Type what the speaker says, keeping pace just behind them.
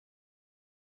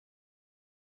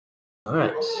All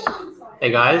right. Hey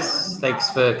guys,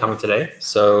 thanks for coming today.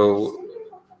 So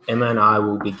Emma and I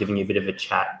will be giving you a bit of a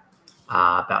chat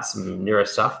about some neuro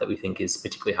stuff that we think is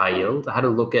particularly high yield. I had a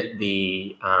look at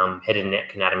the head and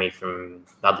neck anatomy from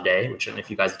the other day, which I don't know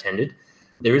if you guys attended.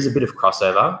 There is a bit of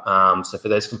crossover. So for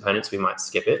those components, we might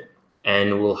skip it.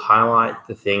 And we'll highlight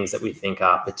the things that we think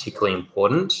are particularly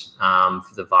important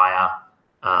for the VIA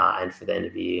and for the end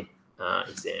of year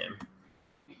exam.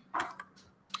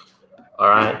 All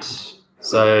right,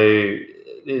 so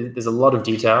there's a lot of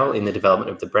detail in the development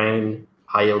of the brain,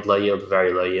 high yield,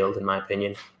 very low yield, in my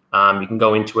opinion. You can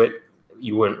go into it.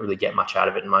 You wouldn't really get much out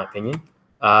of it, in my opinion.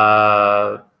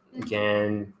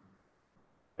 Again,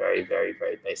 very, very,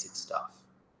 very basic stuff.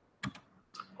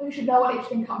 You should know what each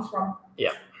thing comes from.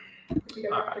 Yeah.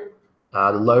 All right.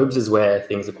 The lobes is where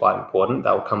things are quite important.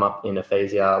 They'll come up in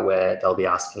aphasia where they'll be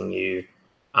asking you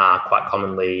quite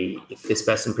commonly, if this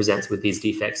person presents with these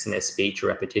defects in their speech or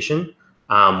repetition,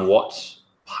 what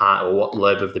part or what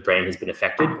lobe of the brain has been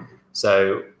affected.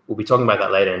 So we'll be talking about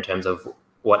that later in terms of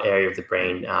what area of the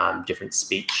brain different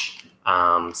speech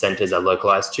centers are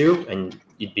localized to, and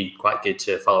you'd be quite good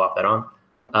to follow up that on.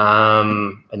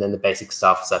 And then the basic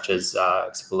stuff such as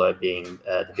occipital lobe being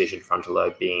the vision, frontal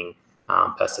lobe being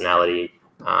personality,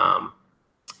 won't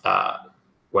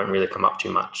really come up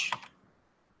too much.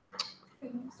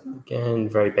 Again,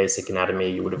 very basic anatomy.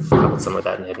 You would have covered some of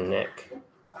that in head and neck.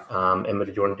 Emma,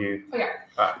 did you want to do? Okay.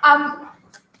 All right.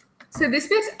 So this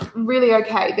bit's really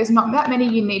okay. There's not that many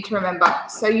you need to remember.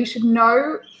 So you should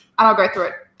know, and I'll go through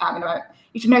it in a moment.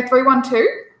 You should know 3, 1, 2,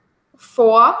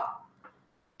 4,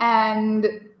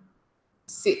 and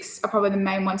 6 are probably the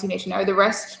main ones you need to know. The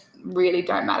rest really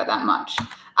don't matter that much.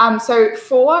 So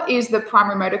 4 is the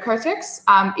primary motor cortex.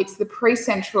 It's the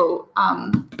precentral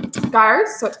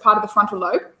gyrus, so it's part of the frontal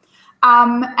lobe.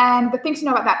 And the things to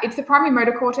know about that, it's the primary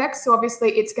motor cortex, so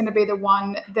obviously it's going to be the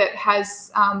one that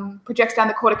has projects down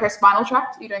the corticospinal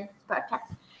tract. You're doing that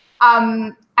tract,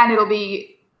 and it'll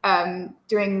be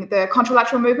doing the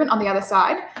contralateral movement on the other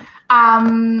side. I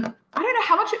don't know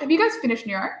how much. Have you guys finished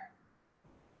neuro?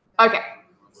 Okay.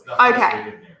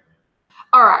 Okay.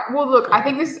 All right. Well, look, I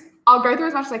think this. I'll go through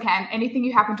as much as I can. Anything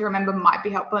you happen to remember might be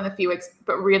helpful in a few weeks,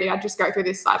 but really I'd just go through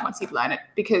this slide once you've learned it,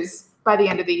 because by the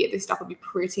end of the year, this stuff will be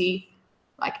pretty,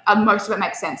 most of it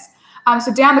makes sense.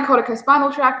 So down the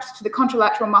corticospinal tract to the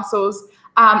contralateral muscles,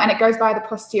 and it goes by the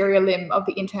posterior limb of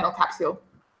the internal capsule.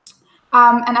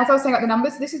 And as I was saying about the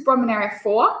numbers, this is Brodmann area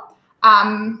 4.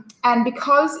 And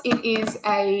because it is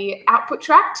a output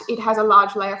tract, it has a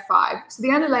large layer 5. So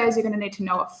the only layers you're going to need to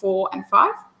know are 4 and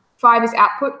 5. 5 is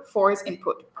output, 4 is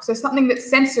input. So something that's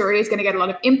sensory is going to get a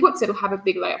lot of inputs. It'll have a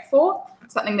big layer 4.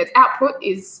 Something that's motor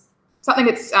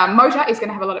is going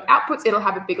to have a lot of outputs. It'll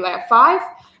have a big layer 5.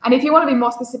 And if you want to be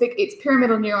more specific, it's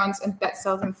pyramidal neurons and that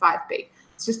cells in 5B.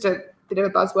 It's just a bit of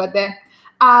a buzzword there.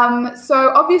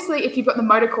 So obviously, if you've got the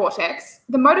motor cortex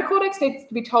needs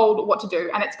to be told what to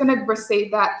do, and it's going to receive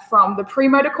that from the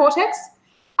premotor cortex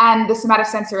and the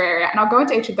somatosensory area. And I'll go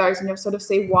into each of those and you'll sort of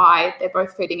see why they're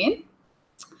both feeding in.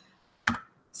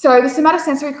 So the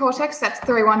somatosensory cortex, that's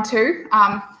 3, 1, 2.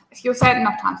 You'll say it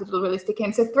enough times, it'll really stick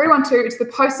in. So 3, 1, 2, it's the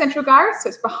postcentral gyrus, so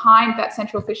it's behind that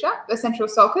central fissure, the central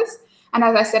sulcus. And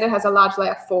as I said, it has a large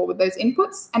layer 4 with those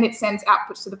inputs, and it sends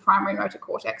outputs to the primary motor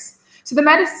cortex. So the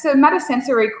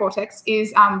somatosensory cortex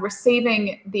is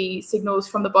receiving the signals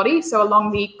from the body, so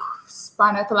along the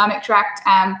spinothalamic tract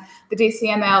and the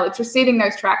DCML, it's receiving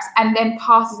those tracts and then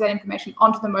passes that information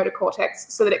onto the motor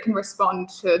cortex so that it can respond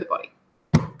to the body.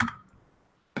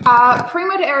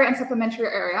 Premotor area and supplementary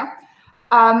area.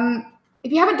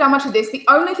 If you haven't done much of this, the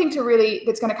only thing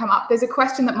that's going to come up, there's a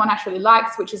question that Monash really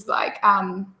likes, which is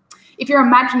if you're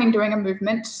imagining doing a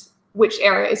movement, which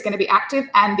area is going to be active?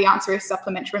 And the answer is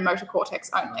supplementary motor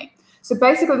cortex only. So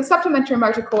basically, the supplementary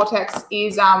motor cortex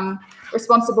is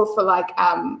responsible for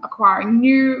acquiring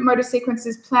new motor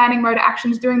sequences, planning motor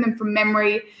actions, doing them from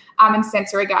memory, and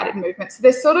sensory guided movements. So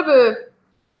there's sort of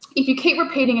if you keep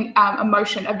repeating a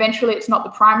motion, eventually it's not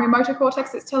the primary motor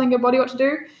cortex that's telling your body what to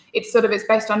do. It's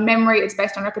based on memory, it's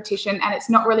based on repetition, and it's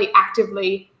not really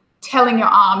actively telling your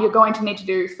arm you're going to need to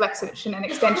do flexion and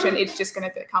extension. It's just going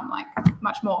to become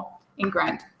much more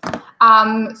ingrained.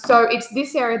 So it's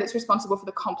this area that's responsible for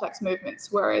the complex movements,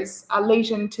 whereas a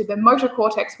lesion to the motor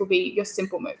cortex will be your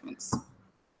simple movements.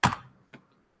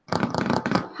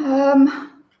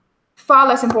 Far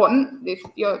less important if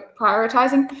you're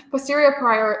prioritizing. Posterior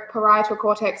parietal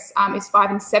cortex is 5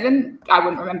 and 7. I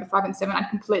wouldn't remember 5 and 7. I'd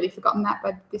completely forgotten that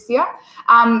by this year.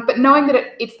 But knowing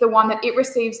that it's the one that it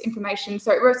receives information.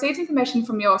 So it receives information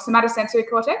from your somatosensory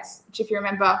cortex, which if you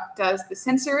remember does the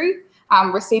sensory,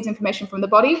 receives information from the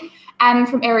body, and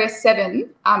from area 7,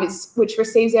 which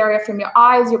receives area from your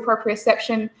eyes, your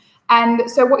proprioception. And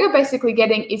so what you're basically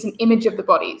getting is an image of the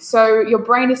body. So your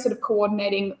brain is sort of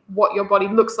coordinating what your body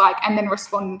looks like and then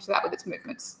responding to that with its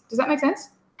movements. Does that make sense?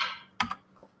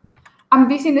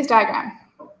 Have you seen this diagram?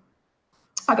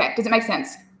 Okay, does it make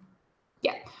sense?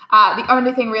 Yeah. The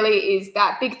only thing really is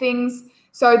that big things.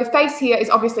 So the face here is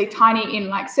obviously tiny in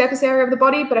like surface area of the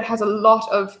body, but it has a lot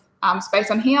of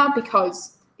space on here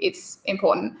because it's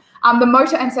important. The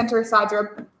motor and sensory sides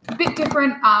are a bit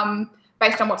different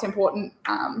based on what's important.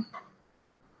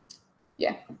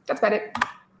 Yeah, that's about it.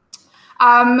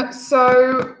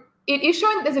 So it is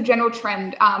showing that there's a general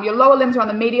trend. Your lower limbs are on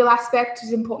the medial aspect, which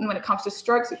is important when it comes to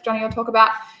strokes, which Johnny will talk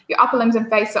about. Your upper limbs and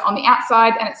face are on the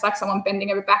outside, and it's like someone bending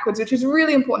over backwards, which is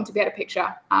really important to be able to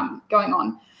picture going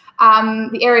on.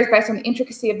 The area is based on the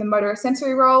intricacy of the motor or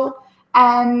sensory role.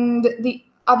 And the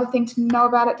other thing to know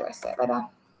about it, do I say it later?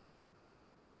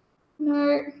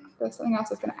 No, there's something else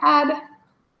I was going to add,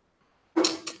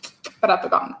 but I've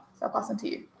forgotten, so I'll pass on to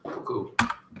you. Cool.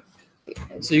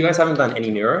 So you guys haven't done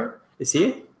any neuro this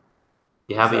year?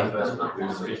 You have it?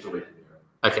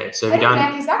 Okay, so have you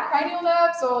done... Is that cranial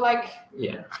nerves or like...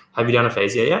 Yeah. Have you done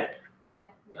aphasia yet?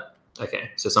 No.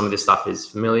 Okay, so some of this stuff is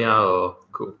familiar or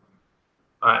cool.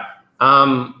 All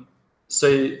right. So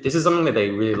this is something that they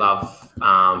really love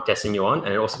testing you on,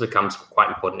 and it also becomes quite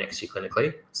important next year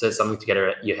clinically. So it's something to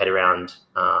get your head around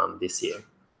this year.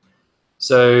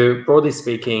 So broadly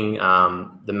speaking, I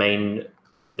think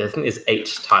there's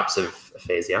 8 types of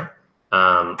aphasia,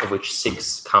 of which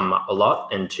 6 come up a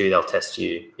lot, and 2 they'll test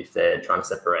you if they're trying to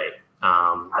separate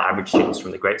the average students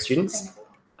from the great students,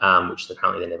 which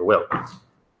apparently they never will.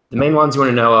 The main ones you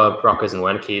want to know are Broca's and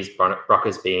Wernicke's.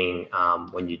 Broca's being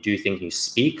when you do think you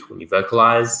speak, when you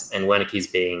vocalize, and Wernicke's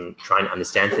being trying to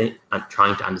understand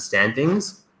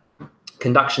things.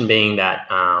 Conduction being that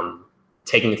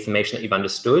taking information that you've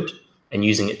understood and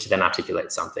using it to then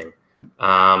articulate something.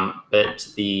 But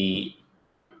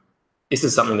this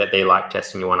is something that they like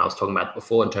testing you on. I was talking about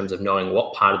before in terms of knowing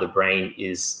what part of the brain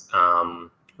is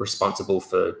responsible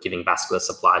for giving vascular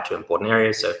supply to important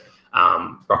areas. So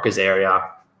Broca's area.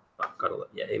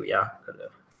 Yeah, here we are.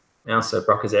 Now, so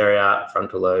Broca's area,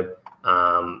 frontal lobe,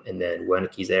 and then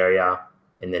Wernicke's area,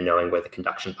 and then knowing where the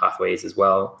conduction pathway is as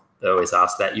well. They always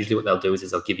ask that. Usually what they'll do is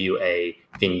they'll give you a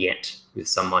vignette with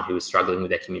someone who is struggling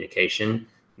with their communication.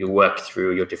 You'll work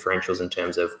through your differentials in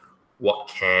terms of what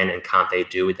can and can't they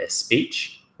do with their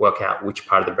speech, work out which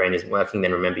part of the brain isn't working,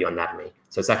 then remember your anatomy.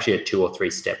 So it's actually a 2 or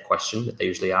 3 step question that they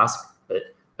usually ask,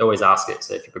 but they always ask it.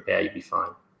 So if you prepare, you'll be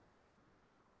fine.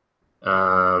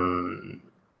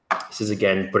 This is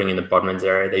again putting in the Bodman's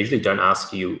area. They usually don't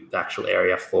ask you the actual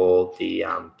area for the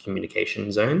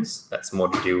communication zones. That's more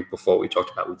to do before we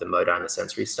talked about with the motor and the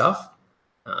sensory stuff.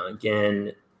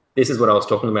 Again, this is what I was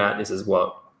talking about. This is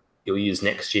what you'll use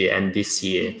next year and this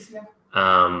year.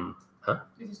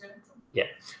 Yeah.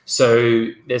 So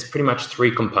there's pretty much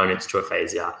 3 components to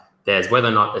aphasia. There's whether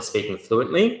or not they're speaking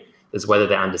fluently, there's whether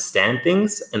they understand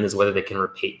things, and there's whether they can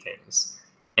repeat things.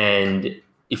 And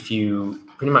if you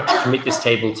pretty much commit this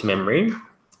table to memory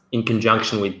in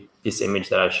conjunction with this image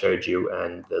that I showed you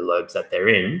and the lobes that they're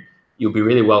in, you'll be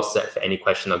really well set for any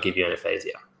question they'll give you in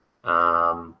aphasia.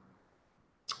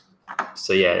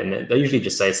 So yeah, and they usually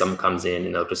just say someone comes in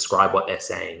and they'll describe what they're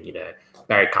saying. You know,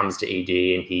 Barry comes to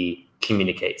ED and he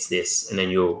communicates this, and then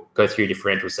you'll go through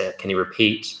differential, say, can he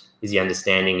repeat? Is he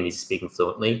understanding and is he speaking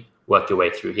fluently? Work your way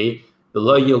through here. The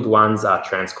low yield ones are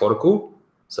transcortical.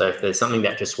 So if there's something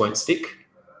that just won't stick,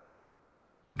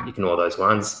 ignore those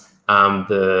ones.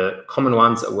 The common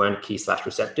ones are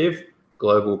Wernicke/receptive,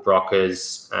 global,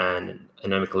 Broca's, and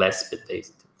anomic less, but they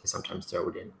sometimes throw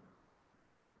it in.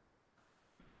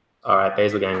 All right,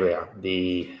 basal ganglia.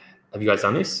 Have you guys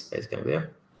done this? Basal ganglia?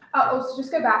 Also,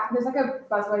 just go back. There's like a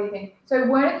buzzwordy thing. So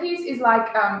Wernicke's is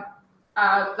like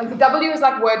the W is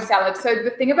like word salad. So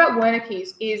the thing about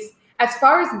Wernicke's is, as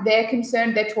far as they're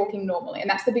concerned, they're talking normally, and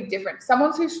that's the big difference.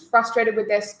 Someone who's frustrated with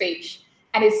their speech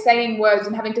and is saying words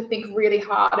and having to think really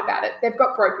hard about it, they've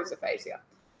got Broca's aphasia.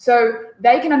 So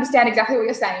they can understand exactly what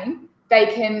you're saying. They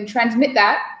can transmit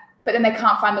that, but then they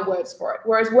can't find the words for it.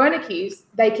 Whereas Wernicke's,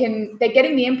 they're getting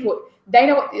the input. They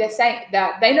know what they're saying.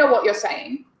 They know what you're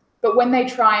saying, but when they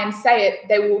try and say it,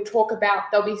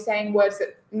 they'll be saying words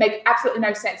that make absolutely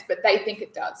no sense, but they think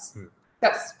it does.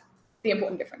 That's the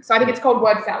important difference. So I think it's called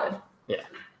word salad. Yeah,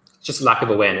 it's just a lack of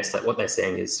awareness that what they're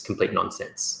saying is complete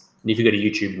nonsense. And if you go to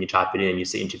YouTube and you type it in and you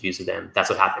see interviews with them, that's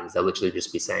what happens. They'll literally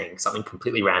just be saying something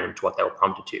completely random to what they were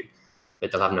prompted to,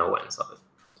 but they'll have no awareness of it.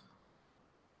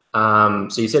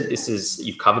 So you said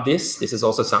you've covered this. This is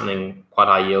also something quite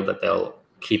high yield that they'll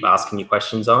keep asking you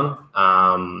questions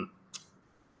on.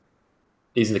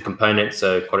 These are the components,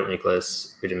 so quadrant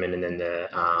nucleus, vitamin, and then the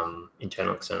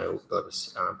internal external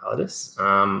globus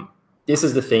pallidus. This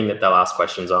is the thing that they'll ask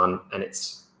questions on, and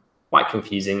it's quite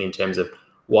confusing in terms of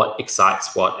what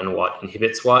excites what and what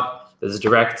inhibits what. There's a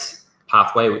direct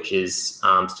pathway, which is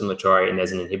stimulatory, and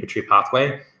there's an inhibitory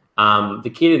pathway.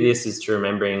 The key to this is to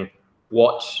remembering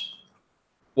what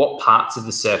parts of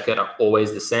the circuit are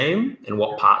always the same and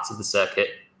what parts of the circuit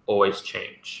always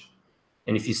change.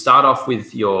 And if you start off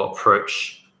with your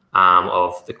approach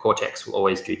of the cortex will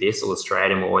always do this, or the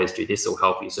striatum will always do this, it will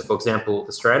help you. So for example,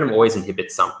 the striatum always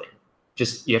inhibits something.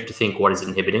 Just you have to think, what is it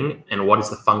inhibiting and what is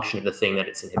the function of the thing that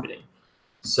it's inhibiting?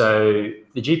 So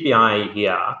the GPI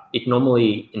here, it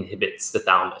normally inhibits the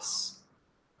thalamus.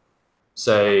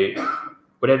 So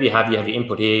whatever you have your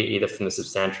input here, either from the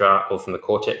substantia or from the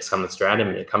cortex, come the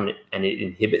striatum, and it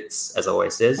inhibits, as it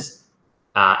always says,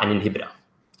 an inhibitor.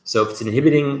 So if it's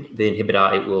inhibiting the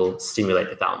inhibitor, it will stimulate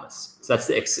the thalamus. So that's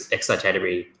the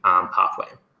excitatory pathway.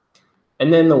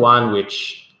 And then the one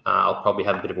which I'll probably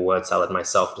have a bit of a word salad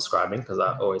myself describing, because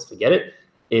I always forget it,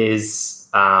 is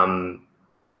the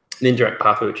indirect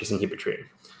pathway, which is inhibitory.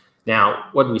 Now,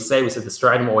 what did we say? We said the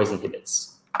striatum always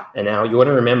inhibits. And now you want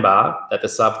to remember that the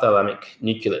subthalamic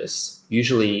nucleus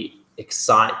usually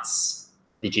excites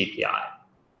the GPI.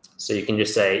 So you can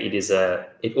just say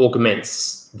it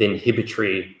augments the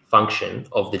inhibitory function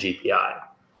of the GPI.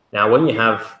 Now, when you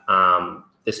have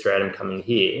the striatum coming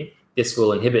here, this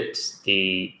will inhibit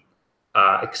the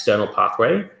external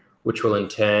pathway, which will in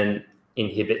turn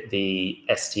inhibit the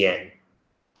STN. Is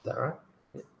that right?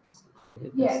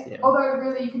 Yeah. Although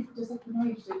really you can just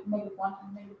you just do -1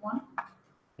 and -1.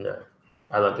 No,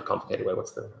 I learned the complicated way.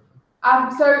 What's the?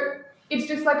 So it's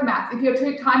just like math. If you're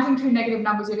timesing two negative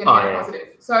numbers, you're going to get a positive.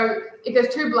 So if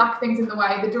there's two black things in the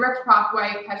way, the direct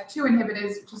pathway has two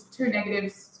inhibitors, which is two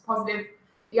negatives, it's positive.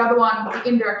 The other one, the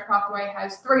indirect pathway,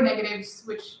 has three negatives,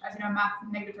 which, as you know, math,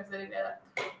 negative translated together,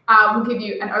 will give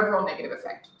you an overall negative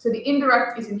effect. So the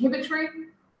indirect is inhibitory,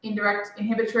 and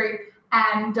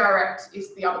direct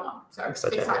is the other one. So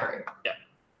excitatory. Yeah.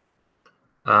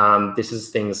 This is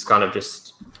things kind of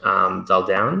just dull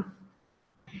down.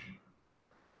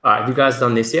 All right, have you guys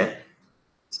done this yet?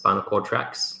 Spinal cord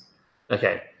tracts.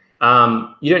 Okay.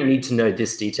 You don't need to know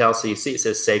this detail. So you see it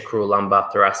says sacral, lumbar,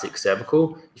 thoracic,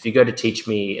 cervical. If you go to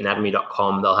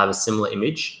teachmeanatomy.com, they'll have a similar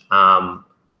image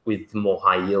with the more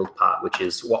high yield part, which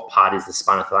is what part is the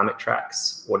spinothalamic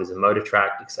tracts, what is a motor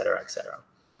tract, et cetera, et cetera.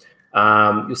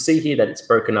 You'll see here that it's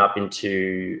broken up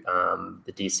into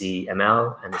the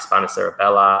DCML and the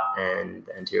spinocerebellar and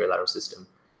the anterior lateral system.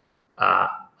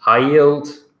 High yield,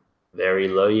 very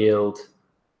low yield,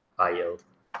 high yield.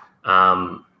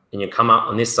 And you come up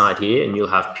on this side here and you'll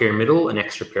have pyramidal and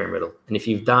extrapyramidal. And if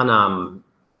you've done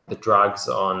the drugs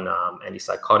on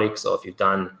antipsychotics, or if you've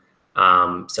done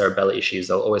cerebellar issues,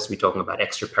 they'll always be talking about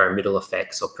extrapyramidal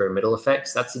effects or pyramidal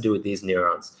effects. That's to do with these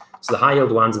neurons. So the high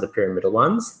yield ones are the pyramidal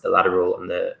ones, the lateral and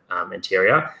the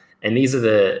anterior. And these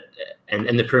are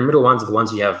and the pyramidal ones are the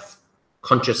ones you have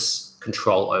conscious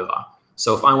control over.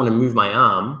 So if I want to move my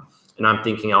arm and I'm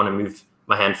thinking I want to move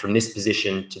my hand from this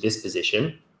position to this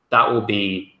position, that will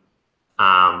be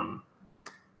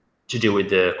to do with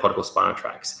the cortical spinal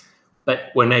tracts. But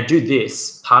when I do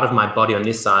this, part of my body on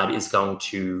this side is going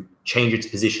to change its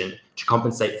position to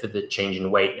compensate for the change in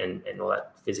weight and all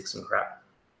that physics and crap.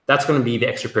 That's going to be the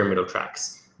extrapyramidal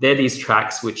tracts. They're these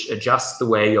tracts which adjust the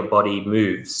way your body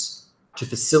moves to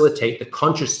facilitate the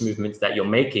conscious movements that you're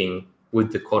making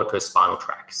with the corticospinal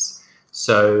tracts.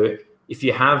 So if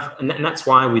you have, and that's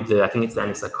why with the, I think it's the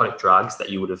antipsychotic drugs that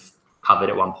you would have covered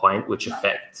at one point, which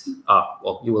affect,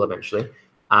 well, you will eventually.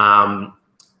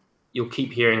 You'll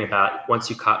keep hearing about once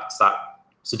you start.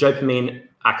 So dopamine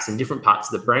acts in different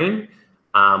parts of the brain,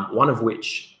 one of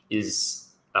which is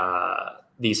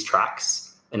these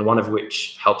tracts, and one of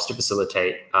which helps to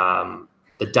facilitate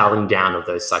the dulling down of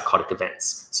those psychotic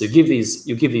events. So you give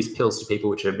these pills to people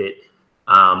which are a bit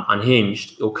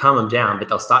unhinged. It'll calm them down, but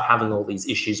they'll start having all these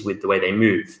issues with the way they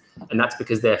move, and that's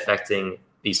because they're affecting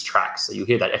these tracts. So you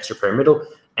hear that extrapyramidal,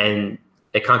 and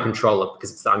they can't control it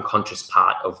because it's the unconscious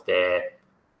part of their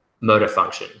motor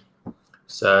function.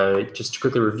 So just to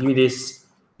quickly review this,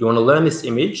 you want to learn this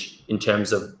image in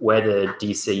terms of where the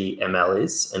DCML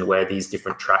is and where these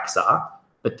different tracts are,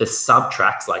 but the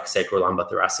sub-tracts like sacral, lumbar,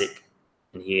 thoracic,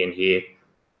 and here,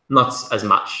 not as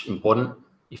much important.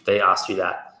 If they asked you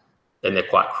that, then they're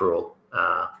quite cruel.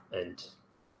 And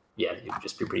yeah, you'd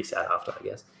just be pretty sad after, I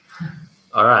guess.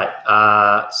 All right,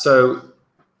 so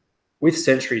with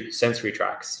sensory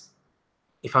tracts,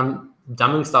 if I'm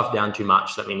dumbing stuff down too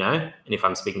much, let me know. And if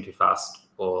I'm speaking too fast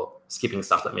or skipping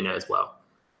stuff, let me know as well.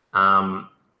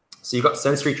 So you've got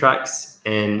sensory tracts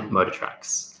and motor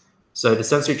tracts. So the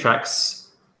sensory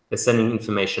tracts, they're sending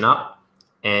information up,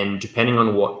 and depending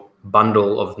on what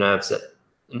bundle of nerves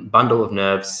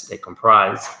they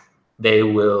comprise, they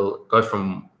will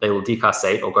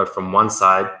decussate or go from one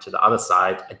side to the other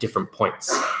side at different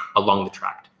points along the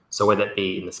tract. So whether it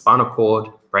be in the spinal cord,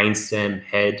 brainstem,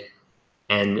 head,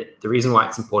 and the reason why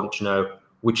it's important to know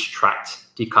which tract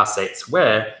decussates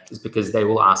where is because they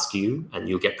will ask you, and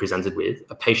you'll get presented with,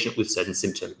 a patient with certain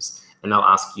symptoms. And they'll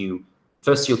ask you,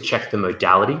 first you'll check the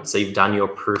modality. So you've done your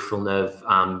peripheral nerve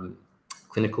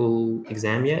clinical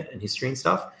exam yet and history and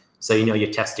stuff. So you know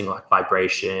you're testing like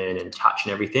vibration and touch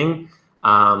and everything.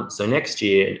 So next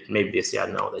year, maybe this year, I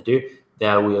don't know what they do,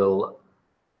 the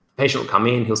patient will come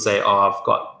in, he'll say,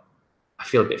 oh, I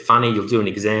feel a bit funny. You'll do an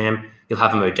exam, you'll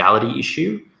have a modality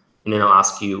issue, and then I'll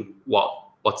ask you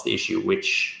what's the issue,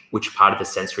 which part of the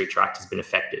sensory tract has been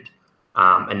affected.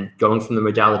 And going from the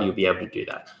modality, you'll be able to do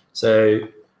that. So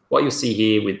what you'll see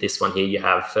here with this one here, you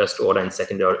have first order and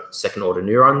second order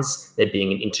neurons. There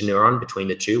being an interneuron between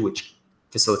the two, which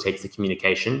facilitates the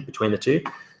communication between the two.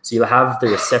 So you'll have the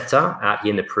receptor out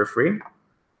here in the periphery.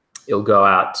 It'll go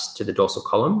out to the dorsal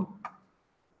column,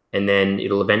 and then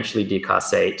it'll eventually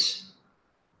decussate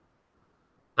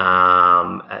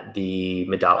at the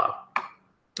medulla.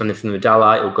 And then from the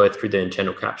medulla, it will go through the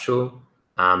internal capsule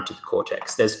to the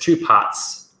cortex. There's two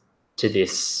parts to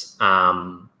this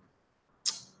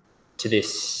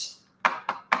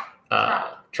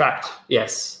tract.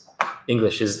 Yes,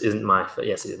 English isn't my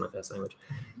yes, it is my first language.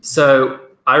 So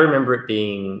I remember it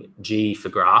being G for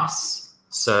grass.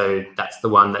 So that's the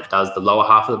one that does the lower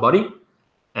half of the body,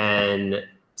 and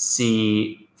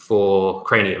C for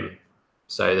cranium.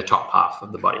 So the top half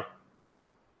of the body.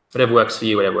 Whatever works for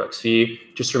you, whatever works for you.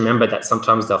 Just remember that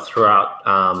sometimes they'll throw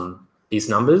out these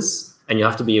numbers, and you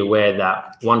have to be aware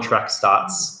that one track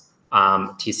starts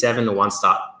T7 or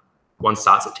one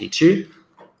starts at T2.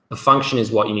 The function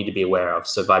is what you need to be aware of.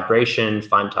 So vibration,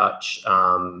 fine touch,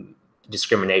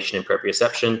 discrimination, and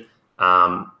proprioception.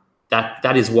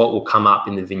 That is what will come up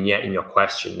in the vignette in your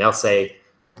question. They'll say,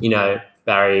 you know,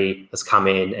 Barry has come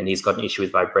in and he's got an issue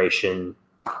with vibration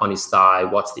on his thigh.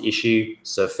 What's the issue?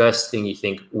 So first thing you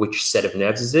think, which set of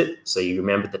nerves is it? So you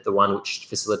remember that the one which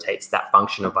facilitates that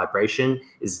function of vibration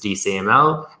is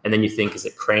DCML. And then you think, is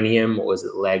it cranium or is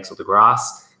it legs or the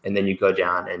grass? And then you go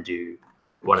down and do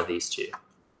one of these two.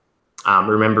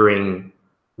 Remembering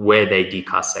where they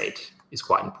decussate is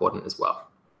quite important as well.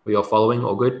 We all following?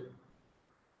 All good?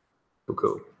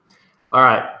 Cool. All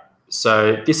right.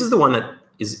 So this is the one that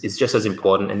is just as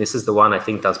important. And this is the one I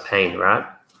think does pain, right?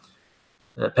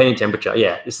 Pain and temperature.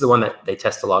 Yeah, this is the one that they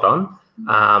test a lot on.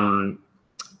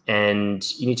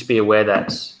 And you need to be aware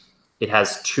that it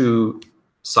has two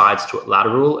sides to it,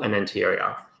 lateral and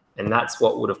anterior. And that's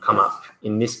what would have come up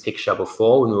in this picture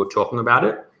before when we were talking about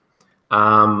it.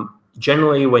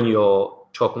 Generally, when you're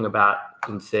talking about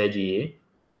in third year,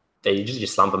 they usually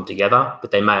just lump them together,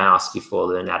 but they may ask you for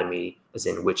the anatomy, as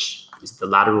in which is the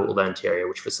lateral or the anterior,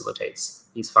 which facilitates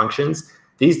these functions.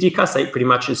 These decussate pretty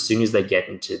much as soon as they get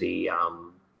into the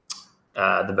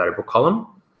vertebral column.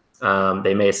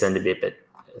 They may ascend a bit, but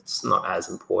it's not as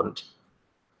important.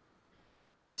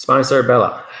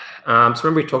 Spinocerebellar. So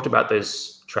remember we talked about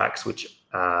those tracts, which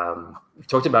we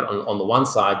talked about on the one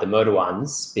side, the motor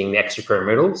ones being the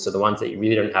extrapyramidal, so the ones that you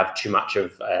really don't have too much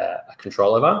of a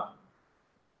control over.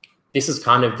 This is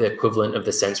kind of the equivalent of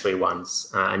the sensory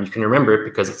ones, and you can remember it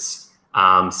because it's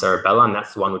cerebellum, and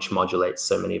that's the one which modulates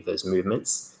so many of those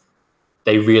movements.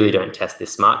 They really don't test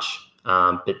this much,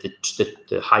 but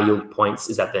the high yield points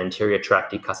is that the anterior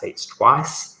tract decussates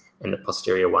twice, and the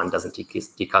posterior one doesn't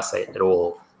decussate at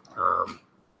all.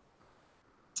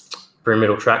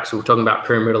 Pyramidal tracts, we were talking about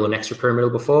pyramidal and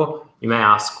extrapyramidal before. You may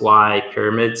ask why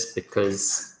pyramids,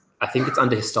 because I think it's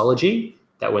under histology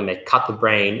that when they cut the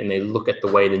brain and they look at the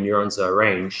way the neurons are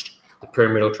arranged, the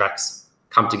pyramidal tracts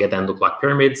come together and look like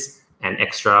pyramids, and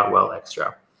extra.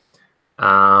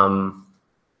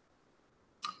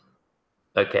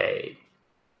 Okay,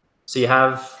 so you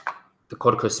have the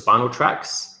corticospinal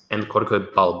tracts and the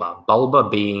corticobulbar. Bulbar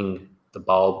being the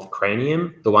bulb, the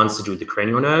cranium, the ones to do with the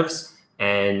cranial nerves,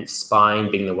 and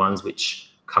spine being the ones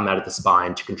which come out of the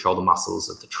spine to control the muscles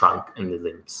of the trunk and the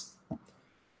limbs.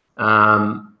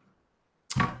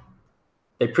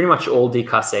 They pretty much all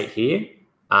decussate here.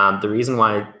 The reason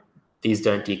why these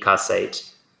don't decussate,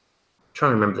 I'm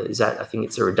trying to remember, is that I think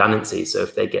it's a redundancy. So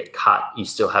if they get cut, you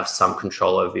still have some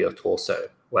control over your torso.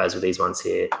 Whereas with these ones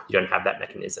here, you don't have that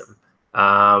mechanism.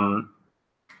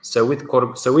 So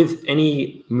with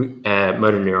any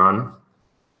motor neuron,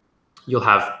 you'll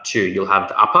have two. You'll have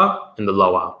the upper and the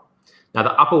lower. Now,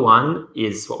 the upper one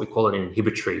is what we call an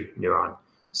inhibitory neuron.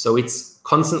 So it's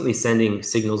constantly sending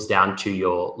signals down to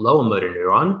your lower motor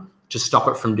neuron to stop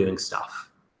it from doing stuff.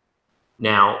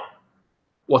 Now,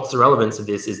 what's the relevance of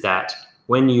this is that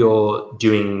when you're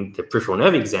doing the peripheral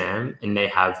nerve exam and they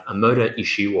have a motor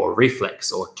issue or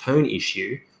reflex or tone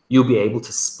issue, you'll be able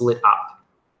to split up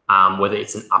whether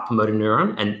it's an upper motor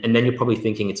neuron, and then you're probably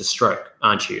thinking it's a stroke,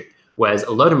 aren't you? Whereas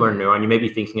a lower motor neuron, you may be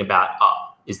thinking about,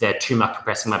 is there a tumor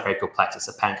compressing my brachial plexus,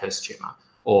 a Pancoast tumor?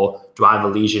 Or do I have a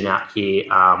lesion out here,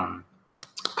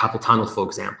 carpal tunnel, for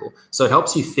example? So it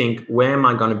helps you think, where am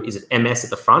I going to be? Is it MS at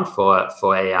the front for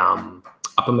a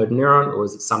upper motor neuron, or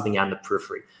is it something out in the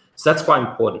periphery? So that's quite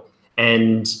important.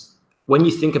 And when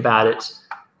you think about it,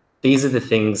 these are the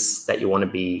things that you want to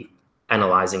be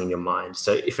analyzing in your mind.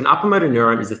 So if an upper motor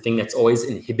neuron is the thing that's always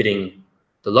inhibiting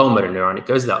the lower motor neuron, it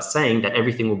goes without saying that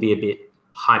everything will be a bit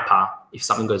hyper if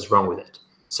something goes wrong with it.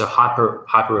 So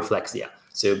hyperreflexia.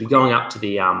 So you'll be going up to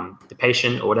the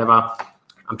patient or whatever.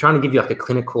 I'm trying to give you like a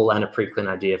clinical and a preclinical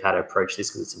idea of how to approach this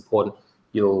because it's important.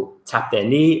 You'll tap their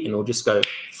knee and it'll just go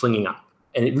flinging up.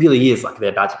 And it really is like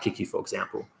they're about to kick you, for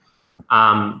example.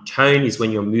 Tone is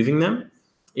when you're moving them.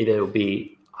 Either it'll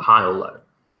be high or low.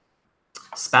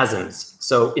 Spasms.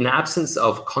 So in the absence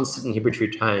of constant inhibitory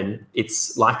tone,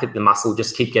 it's like the muscle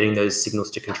just keep getting those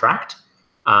signals to contract.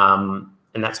 And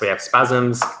that's where you have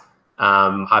spasms,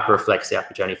 hyperreflexia,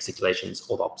 hypertonic fasciculations,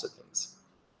 all the opposite things.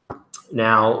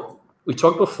 Now, we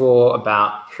talked before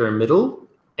about pyramidal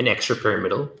and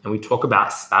extrapyramidal, and we talk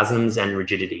about spasms and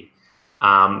rigidity.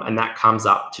 And that comes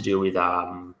up to do with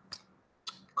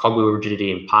cogwheel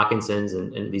rigidity and Parkinson's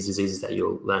and these diseases that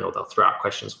you'll learn, or they'll throw out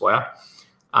questions for you.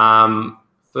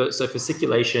 So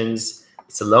fasciculations,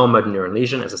 it's a lower motor neuron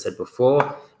lesion, as I said before.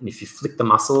 And if you flick the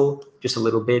muscle just a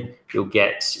little bit,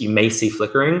 you may see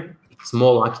flickering. It's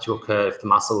more likely to occur if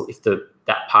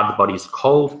that part of the body is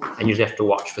cold, and you usually have to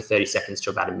watch for 30 seconds to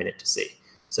about a minute to see.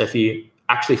 So if you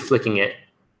actually flicking it,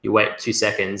 you wait 2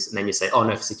 seconds, and then you say, oh,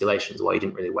 no fasciculations. Well, you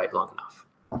didn't really wait long enough.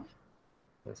 You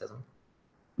want to say something?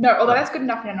 No, although that's good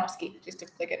enough in an OSCE, just to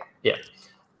flick it. Yeah.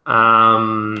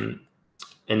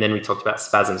 And then we talked about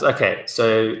spasms. Okay,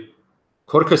 so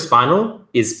corticospinal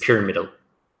is pyramidal,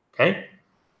 okay?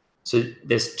 So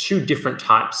there's two different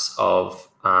types of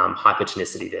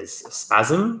hypertonicity. There's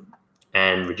spasm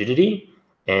and rigidity,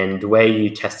 and the way you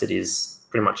test it is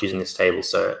pretty much using this table.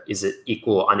 So is it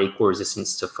equal or unequal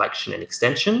resistance to flexion and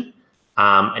extension?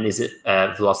 And is it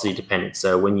velocity dependent?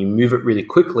 So when you move it really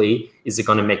quickly, is that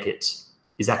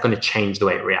going to change the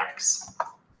way it reacts?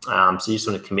 So you just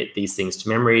want to commit these things to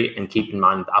memory and keep in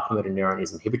mind that the upper motor neuron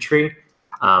is inhibitory.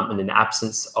 And in the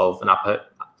absence of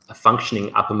a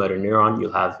functioning upper motor neuron,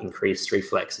 you'll have increased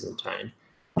reflexes and tone.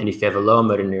 And if you have a lower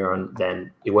motor neuron,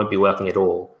 then it won't be working at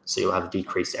all. So you'll have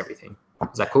decreased everything.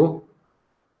 Is that cool?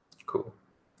 Cool.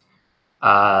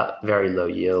 Very low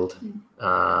yield.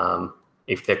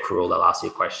 If they're cruel, they'll ask you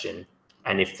a question.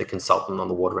 And if the consultant on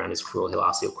the ward round is cruel, he'll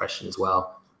ask you a question as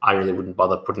well. I really wouldn't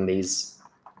bother putting these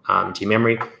to your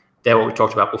memory. They're what we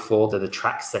talked about before. They're the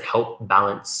tracks that help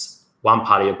balance one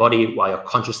part of your body while you're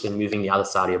consciously moving the other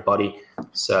side of your body.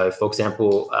 So, for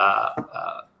example,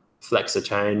 flexor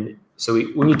tone. So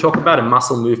when you talk about a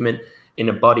muscle movement in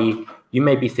a body, you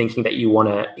may be thinking that you want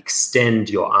to extend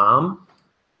your arm,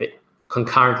 but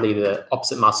concurrently the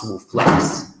opposite muscle will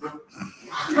flex.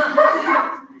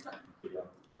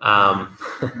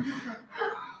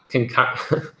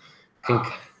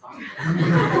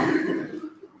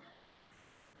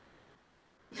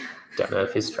 Don't know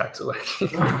if his tracks are working.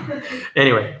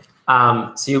 Anyway,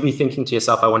 so you'll be thinking to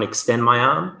yourself, I want to extend my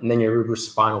arm, and then your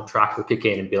spinal tract will kick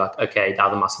in and be like, okay, the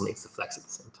other muscle needs to flex at the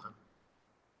same time.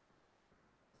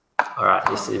 All right,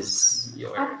 this is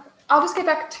your area. I'll just get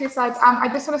back 2 slides. I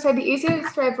just want to say the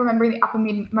easiest way of remembering the upper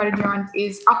motor neurons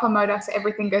is upper motor, so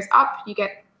everything goes up. You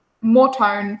get more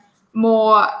tone,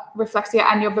 more reflexia,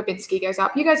 and your Babinski goes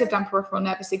up. You guys have done peripheral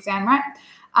nervous exam, right?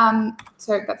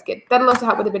 So that's good. That'll also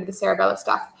help with a bit of the cerebellar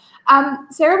stuff.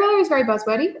 Cerebellar is very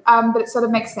buzzwordy, but it sort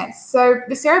of makes sense. So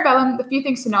the cerebellum, the few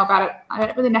things to know about it, I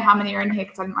don't really know how many are in here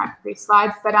because I didn't write these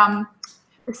slides, but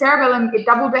the cerebellum, it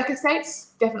double decussates.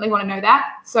 Definitely want to know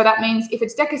that. So that means if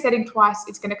it's decussating twice,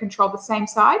 it's going to control the same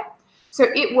side. So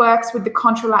it works with the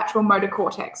contralateral motor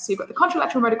cortex. So you've got the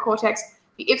contralateral motor cortex,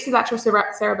 the ipsilateral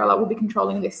cerebellar will be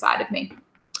controlling this side of me.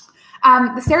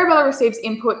 The cerebellar receives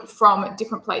input from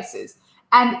different places.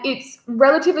 And it's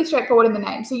relatively straightforward in the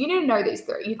name. So you need to know these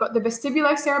three. You've got the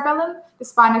vestibulocerebellum, the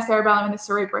spinocerebellum, and the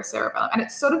cerebrocerebellum. And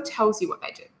it sort of tells you what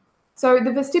they do. So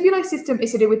the vestibular system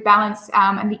is to do with balance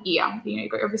and the ear. You know, you've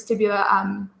got your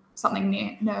vestibular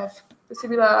something nerve,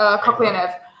 vestibular cochlear nerve.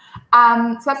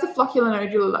 So that's the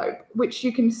flocculonodular lobe, which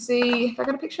you can see. Have I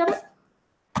got a picture of it?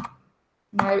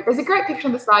 No, there's a great picture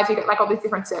on the slides. You get like all these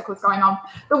different circles going on.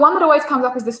 The one that always comes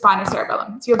up is the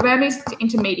spinocerebellum. It's your vermis to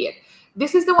intermediate.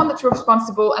 This is the one that's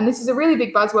responsible, and this is a really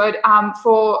big buzzword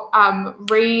for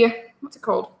what's it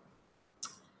called?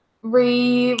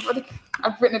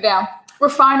 I've written it down.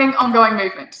 Refining ongoing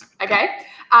movement. Okay.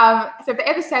 So if they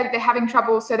ever say that they're having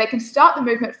trouble, so they can start the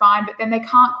movement fine, but then they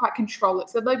can't quite control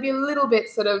it. So they'll be a little bit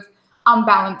sort of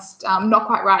unbalanced, not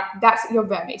quite right. That's your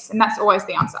vermis, and that's always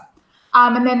the answer.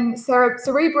 And then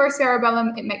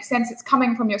cerebrocerebellum, it makes sense. It's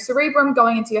coming from your cerebrum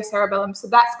going into your cerebellum. So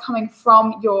that's coming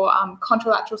from your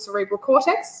contralateral cerebral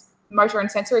cortex, motor and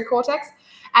sensory cortex.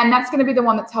 And that's going to be the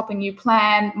one that's helping you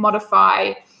plan,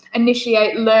 modify,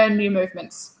 initiate, learn new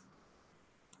movements.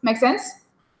 Make sense?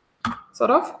 Sort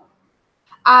of.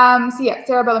 So yeah,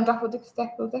 cerebellum,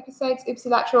 decussates,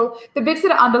 ipsilateral. The bits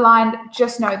that are underlined,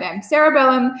 just know them.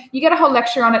 Cerebellum, you get a whole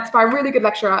lecture on it. It's by a really good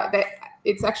lecturer.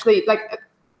 It's actually like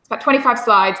about 25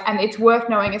 slides, and it's worth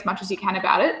knowing as much as you can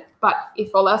about it. But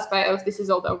if all else fails, this is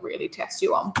all they'll really test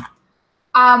you on.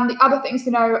 The other things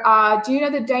to know are, do you know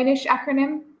the Danish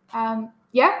acronym?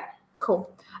 Yeah? Cool.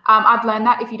 I've learned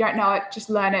that. If you don't know it, just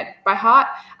learn it by heart.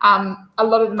 A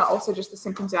lot of them are also just the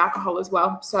symptoms of alcohol as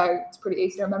well, so it's pretty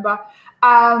easy to remember.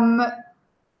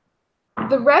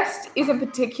 The rest isn't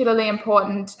particularly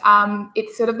important.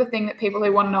 It's sort of the thing that people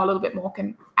who want to know a little bit more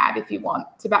can add if you want.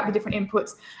 It's about the different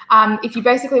inputs. If you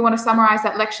basically want to summarize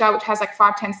that lecture, which has like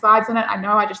 5-10 slides on it, I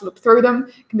know I just looked through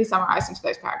them, it can be summarized into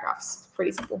those paragraphs.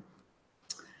 Pretty simple.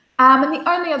 And the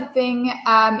only other thing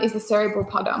is the cerebral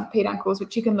peduncles,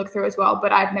 which you can look through as well,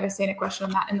 but I've never seen a question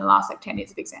on that in the last like 10 years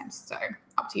of exams, so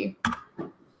up to you.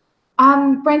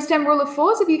 Brainstem rule of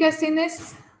fours, have you guys seen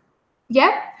this?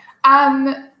 Yeah?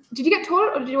 Did you get taught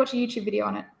it, or did you watch a YouTube video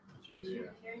on it? Yeah.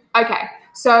 Okay,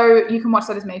 so you can watch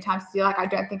that as many times as you like. I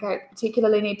don't think I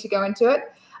particularly need to go into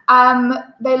it.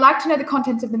 They like to know the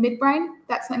contents of the midbrain.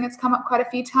 That's something that's come up quite a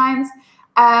few times.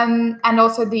 And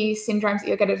also the syndromes that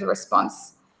you'll get as a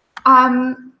response.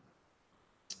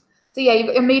 So yeah, you've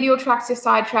got your medial tracts, your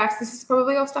side tracts. This is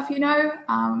probably all stuff you know.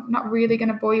 Not really going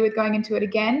to bore you with going into it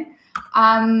again.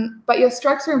 But your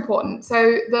strokes are important.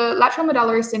 So the lateral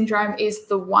medullary syndrome is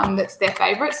the one that's their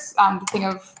favourites. The thing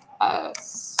of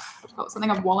something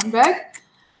of Wallenberg,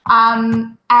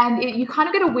 and you kind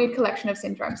of get a weird collection of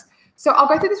syndromes. So I'll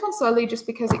go through this one slowly, just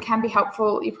because it can be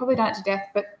helpful. You've probably done it to death,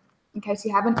 but in case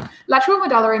you haven't, lateral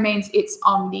medullary means it's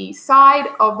on the side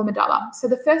of the medulla. So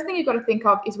the first thing you've got to think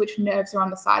of is which nerves are on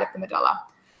the side of the medulla.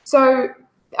 So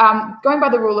going by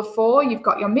the rule of 4, you've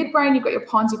got your midbrain, you've got your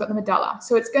pons, you've got the medulla.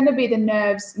 So it's going to be the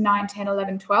nerves 9, 10,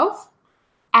 11, 12.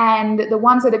 And the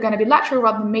ones that are going to be lateral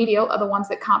rather than medial are the ones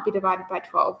that can't be divided by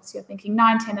 12. So you're thinking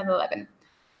 9, 10, and 11.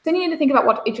 Then you need to think about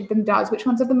what each of them does, which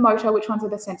ones are the motor, which ones are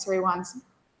the sensory ones.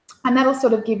 And that'll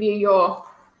sort of give you your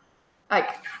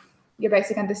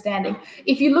basic understanding.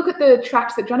 If you look at the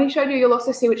tracts that Johnny showed you, you'll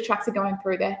also see which tracts are going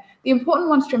through there. The important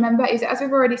ones to remember is, as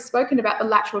we've already spoken about the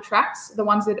lateral tracts, the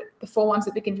 4 ones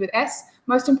that begin with S,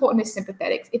 most important is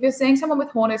sympathetics. If you're seeing someone with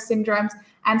Horner's syndromes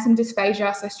and some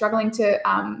dysphagia, so struggling to,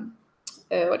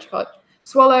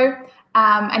 swallow,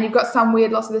 and you've got some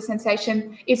weird loss of the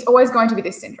sensation, it's always going to be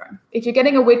this syndrome. If you're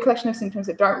getting a weird collection of symptoms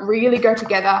that don't really go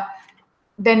together,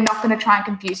 they're not going to try and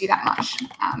confuse you that much.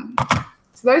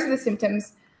 So those are the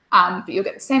symptoms. But you'll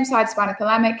get the same side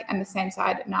spinothalamic and the same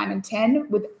side 9 and 10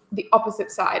 with the opposite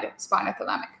side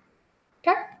spinothalamic.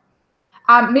 Okay?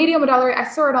 Medial medullary, I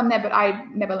saw it on there, but I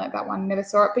never learned that one, never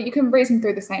saw it. But you can reason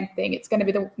through the same thing. It's going to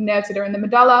be the nerves that are in the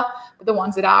medulla, but the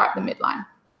ones that are at the midline,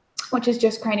 which is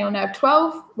just cranial nerve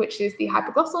 12, which is the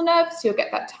hypoglossal nerve, so you'll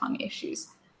get that tongue issues.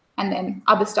 And then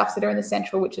other stuffs that are in the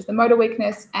central, which is the motor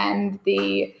weakness and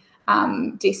the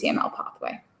DCML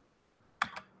pathway.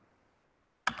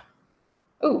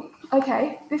 Oh,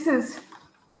 okay. This is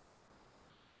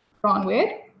gone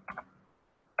weird.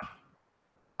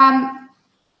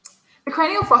 The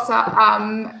cranial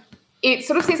fossa, it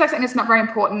sort of seems like something that's not very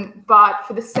important, but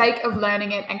for the sake of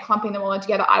learning it and clumping them all in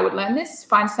together, I would learn this.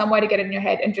 Find some way to get it in your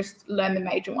head and just learn the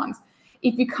major ones.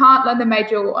 If you can't learn the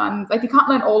major ones, like you can't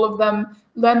learn all of them,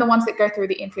 learn the ones that go through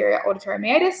the inferior auditory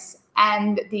meatus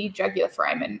and the jugular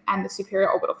foramen and the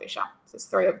superior orbital fissure. So there's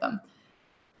 3 of them.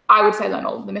 I would say learn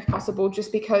all of them if possible,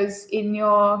 just because in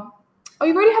your... Oh,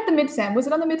 you've already had the mid-sem. Was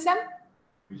it on the mid-sem?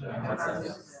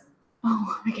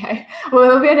 Oh, okay. Well,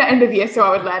 it'll be at the end of year, so I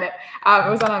would learn it. It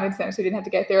was on our mid-sem, so we didn't have to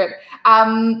go through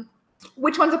it.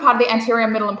 Which ones are part of the anterior,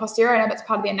 middle, and posterior? I know that's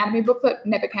part of the anatomy booklet.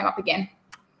 Never came up again.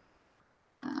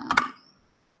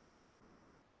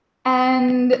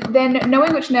 And then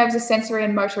knowing which nerves are sensory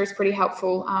and motor is pretty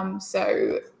helpful.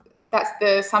 So that's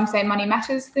the some say money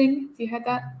matters thing. Have you heard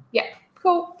that? Yeah,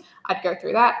 cool. I'd go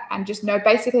through that and just know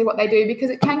basically what they do, because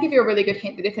it can give you a really good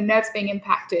hint that if a nerve's being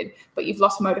impacted but you've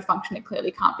lost motor function, it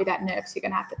clearly can't be that nerve, so you're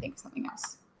going to have to think of something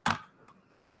else.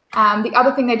 The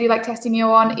other thing they do like testing you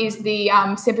on is the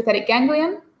sympathetic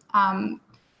ganglion.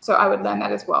 So I would learn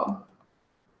that as well.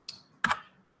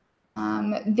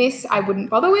 This I wouldn't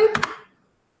bother with.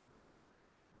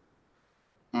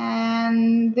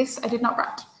 And this I did not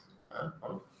write.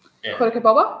 Yeah.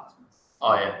 Corticoboba.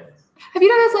 Oh, yeah. Have you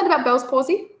guys learned about Bell's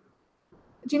palsy?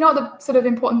 Do you know what the sort of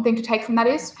important thing to take from that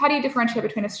is? How do you differentiate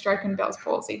between a stroke and Bell's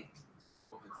palsy?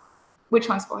 Which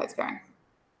one's forehead sparing?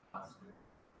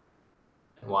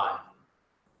 Why?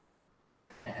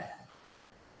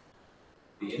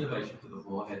 The innervation for the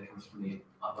forehead comes from the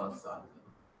other side.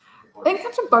 I think it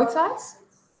comes from both sides.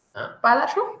 Huh?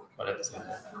 Bilateral? Whatever.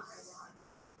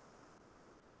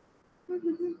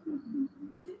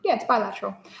 Yeah, it's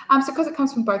bilateral. So because it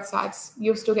comes from both sides,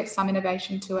 you'll still get some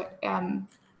innervation to it.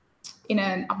 In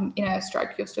a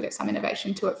stroke, you'll still get some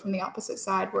innervation to it from the opposite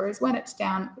side, whereas when it's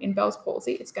down in Bell's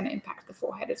palsy, it's going to impact the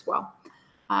forehead as well.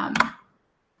 Are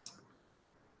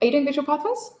you doing visual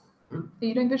pathways? Are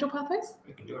you doing visual pathways?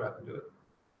 We can do it. I can do it.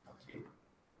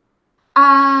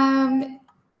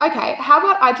 Okay, how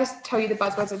about I just tell you the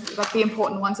buzzwords of like the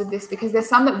important ones of this, because there's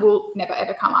some that will never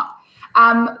ever come up.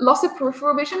 Loss of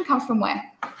peripheral vision comes from where?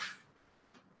 Do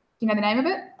you know the name of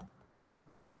it?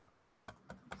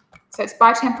 So it's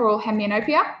bitemporal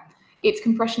hemianopia. It's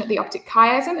compression at the optic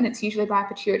chiasm, and it's usually by a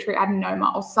pituitary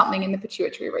adenoma or something in the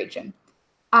pituitary region.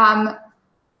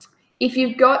 If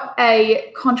you've got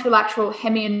a contralateral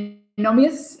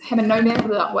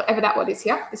hemianomia, whatever that word is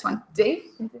here, this one, D,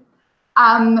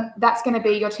 that's going to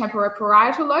be your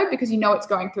temporoparietal lobe, because you know it's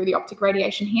going through the optic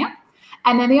radiation here.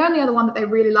 And then the only other one that they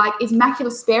really like is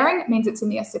macular sparing. It means it's in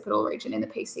the occipital region in the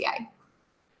PCA.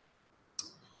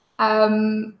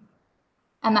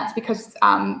 And that's because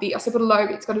the occipital lobe,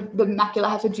 the macula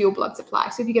has a dual blood supply.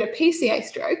 So if you get a PCA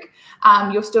stroke,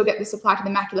 you'll still get the supply to the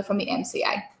macula from the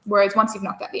MCA. Whereas once you've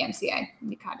knocked out the MCA,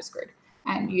 you're kind of screwed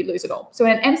and you lose it all. So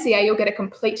in an MCA, you'll get a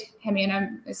complete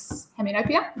hemianopia. In a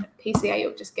PCA,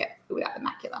 you'll just get it without the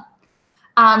macula.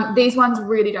 These ones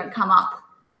really don't come up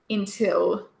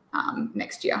until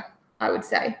next year, I would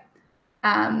say.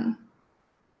 Yeah,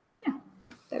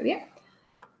 there we go.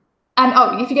 And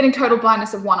if you're getting total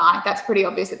blindness of one eye, that's pretty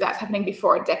obvious that that's happening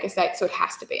before a decusate, so it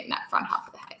has to be in that front half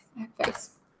of the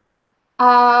face.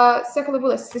 Circle of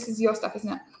Willis, this is your stuff,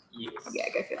 isn't it? Yes. Yeah,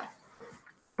 go through that.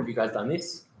 Have you guys done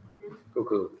this?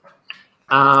 Cool.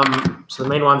 So the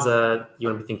main ones are, you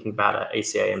want to be thinking about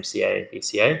ACA, MCA,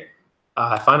 BCA.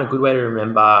 I find a good way to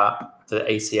remember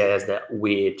the ACA as that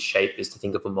weird shape is to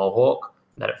think of a mohawk,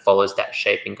 that it follows that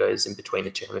shape and goes in between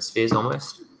the two hemispheres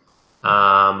almost.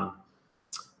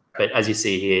 But as you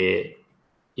see here,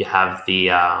 you have the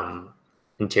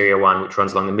anterior one, which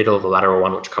runs along the middle, the lateral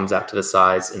one, which comes out to the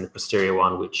sides, and the posterior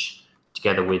one, which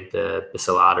together with the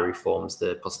basilar artery forms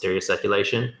the posterior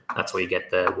circulation. That's where you get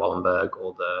the Wallenberg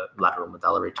or the lateral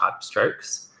medullary type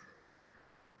strokes.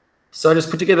 So I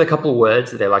just put together a couple of words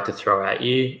that they like to throw at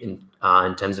you in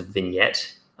terms of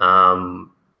vignette.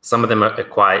 Some of them are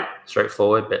quite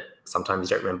straightforward, but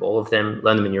sometimes you don't remember all of them.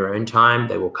 Learn them in your own time.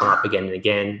 They will come up again and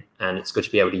again, and it's good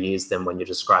to be able to use them when you're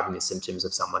describing the symptoms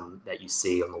of someone that you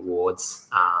see on the wards,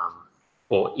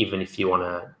 or even if you want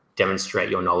to demonstrate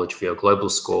your knowledge for your global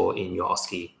score in your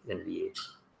OSCE at the end of the year.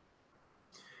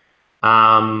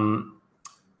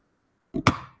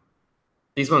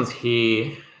 These ones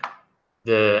here,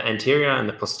 the anterior and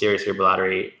the posterior cerebral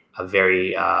artery are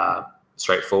very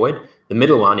straightforward. The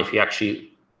middle one, if you actually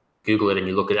Google it and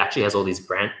you look, it actually has all these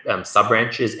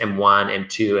sub-branches, M1,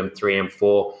 M2, M3,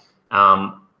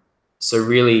 M4. So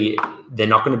really, they're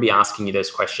not going to be asking you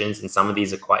those questions. And some of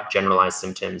these are quite generalized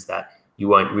symptoms that you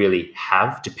won't really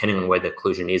have, depending on where the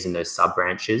occlusion is in those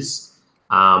sub-branches.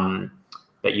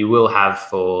 But you will have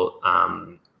for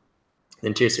the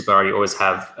anterior cerebral artery, you always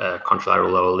have a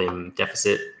contralateral lower limb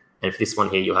deficit. And for this one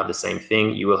here, you'll have the same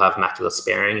thing. You will have macular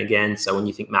sparing again. So when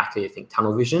you think macula, you think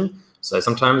tunnel vision. So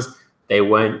sometimes they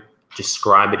won't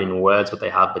describe it in words what they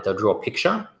have, but they'll draw a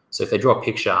picture. So if they draw a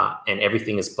picture and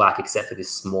everything is black except for this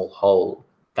small hole,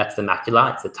 that's the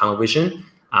macula, it's the tunnel vision.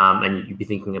 And you'd be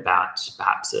thinking about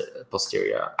perhaps a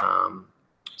posterior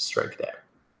stroke there.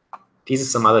 These are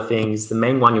some other things. The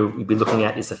main one you'll be looking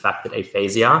at is the fact that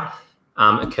aphasia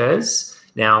occurs.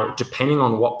 Now, depending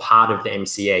on what part of the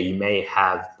MCA, you may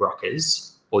have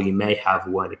Broca's, or you may have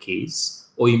Wernicke's,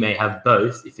 or you may have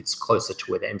both if it's closer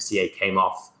to where the MCA came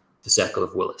off the circle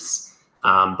of Willis.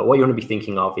 But what you want to be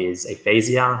thinking of is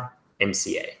aphasia,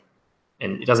 MCA.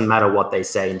 And it doesn't matter what they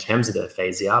say in terms of the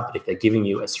aphasia, but if they're giving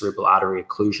you a cerebral artery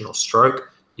occlusion or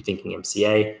stroke, you're thinking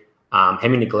MCA.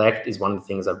 Hemi-neglect is one of the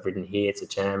things I've written here. It's a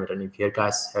term. I don't know if you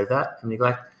guys heard that,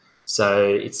 hemi-neglect. So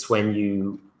it's when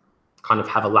you kind of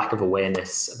have a lack of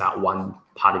awareness about one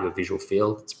part of your visual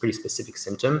field. It's a pretty specific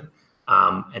symptom,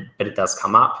 but it does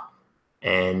come up,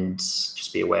 and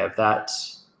just be aware of that.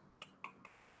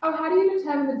 Oh, how do you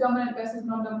determine the dominant versus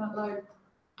non-dominant lobe?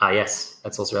 Yes,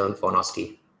 that's also relevant for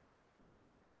anoscopy.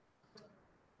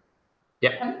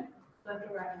 Yep.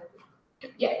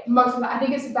 Yeah, most of them. I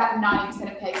think it's about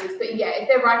 90% of cases. But yeah, if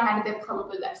they're right-handed, they're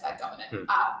probably left side dominant.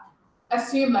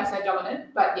 Assume left side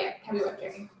dominant, but yeah, can be worth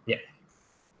checking. Yeah.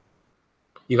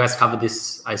 You guys covered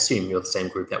this. I assume you're the same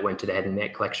group that went to the head and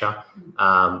neck lecture.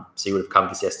 So you would have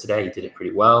covered this yesterday. You did it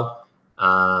pretty well.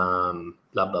 Blah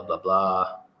blah blah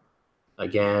blah.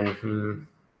 Again,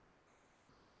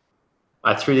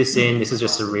 I threw this in. This is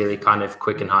just a really kind of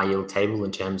quick and high yield table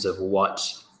in terms of what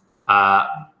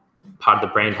part of the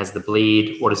brain has the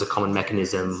bleed, what is a common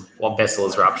mechanism, what vessel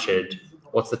is ruptured,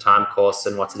 what's the time course,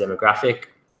 and what's the demographic.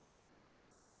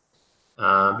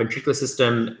 Ventricular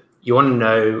system, you want to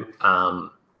know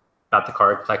about the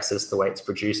choroid plexus, the way it's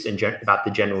produced, and about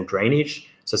the general drainage.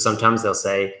 So sometimes they'll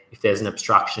say if there's an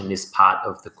obstruction in this part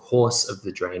of the course of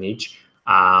the drainage,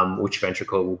 which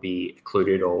ventricle will be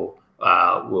occluded or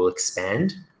will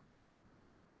expand.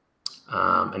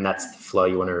 And that's the flow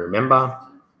you want to remember.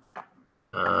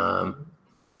 And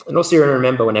also you want to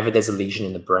remember whenever there's a lesion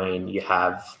in the brain, you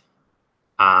have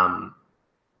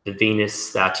the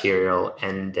venous, the arterial,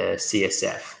 and the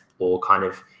CSF all kind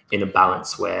of in a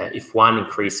balance where if one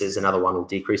increases, another one will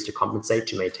decrease to compensate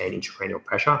to maintain intracranial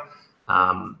pressure.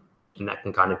 And that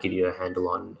can kind of give you a handle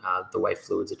on the way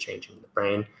fluids are changing in the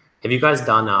brain. Have you guys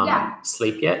done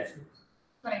sleep yet?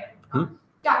 Right.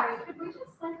 Sorry, could we just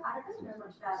I don't know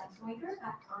much about it. Can we go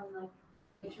back on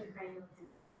intracranial?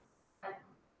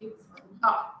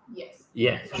 Oh, yes.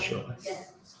 Yeah, for sure.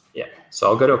 Yes. Yeah. So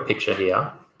I'll go to a picture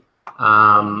here.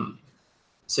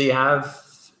 So you have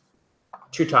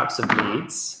two types of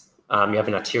bleeds. You have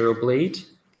an arterial bleed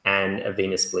and a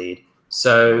venous bleed.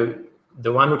 So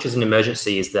the one which is an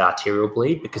emergency is the arterial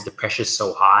bleed because the pressure is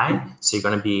so high. So you're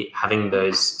going to be having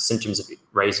those symptoms of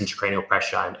raised intracranial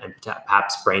pressure and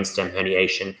perhaps brainstem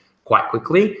herniation quite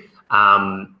quickly.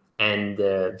 And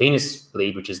the venous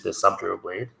bleed, which is the subdural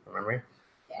bleed, from memory,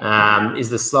 is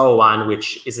the slower one,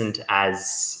 which isn't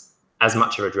as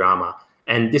much of a drama.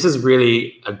 And this is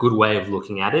really a good way of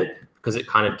looking at it because it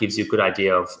kind of gives you a good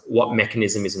idea of what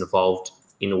mechanism is involved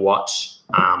in what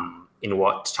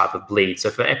type of bleed. So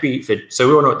so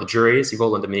we all know what the jury is. You've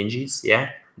all learned the meninges, yeah,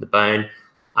 the bone.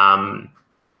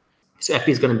 So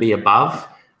epi is going to be above,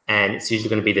 and it's usually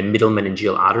going to be the middle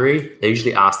meningeal artery. They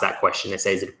usually ask that question. They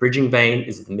say, is it a bridging vein?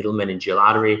 Is it the middle meningeal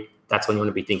artery? That's when you want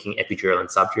to be thinking epidural and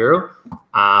subdural.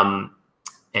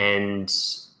 And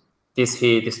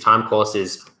this time course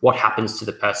is what happens to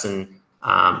the person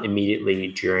immediately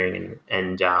during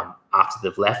and after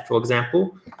they've left, for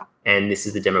example. And this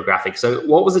is the demographic. So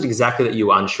what was it exactly that you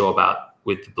were unsure about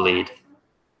with the bleed?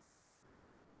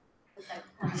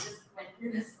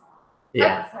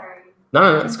 Yeah. Sorry.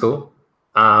 No, that's cool.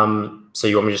 So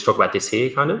you want me to just talk about this here,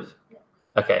 kind of? Yeah.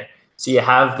 Okay. So you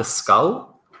have the skull.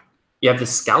 You have the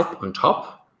scalp on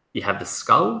top. You have the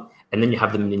skull, and then you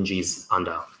have the meninges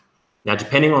under. Now,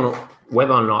 depending on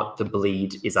whether or not the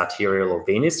bleed is arterial or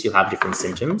venous, you'll have different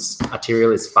symptoms.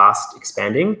 Arterial is fast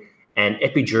expanding, and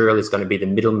epidural is going to be the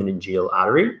middle meningeal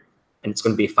artery, and it's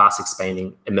going to be a fast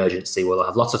expanding emergency where they'll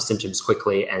have lots of symptoms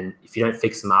quickly, and if you don't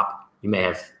fix them up, you may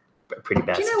have a pretty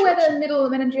bad situation. Do you know where the middle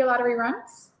meningeal artery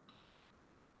runs?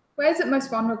 Where is it most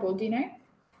vulnerable? Do you know?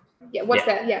 Yeah, what's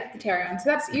that? Yeah, the pterion. So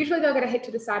that's usually they'll get a hit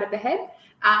to the side of the head,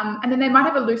 and then they might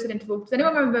have a lucid interval. Does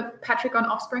anyone remember Patrick on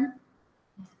Offspring?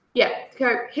 Yeah,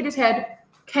 hit his head,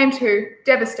 came to,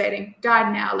 devastating, died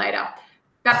an hour later.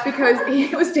 That's because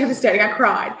it was devastating. I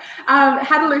cried.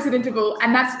 Had a lucid interval,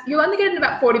 and you'll only get in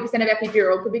about 40% of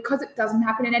epidural, but because it doesn't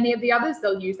happen in any of the others,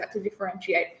 they'll use that to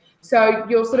differentiate. So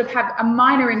you'll sort of have a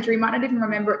minor injury, might not even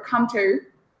remember it,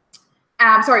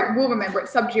 will remember it.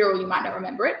 Subdural, you might not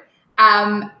remember it.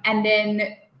 And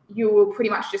then you will pretty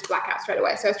much just black out straight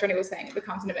away. So as Tony was saying, it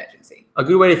becomes an emergency. A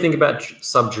good way to think about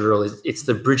subdural is it's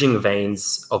the bridging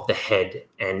veins of the head.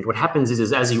 And what happens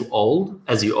is as you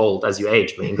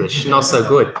age, my English not so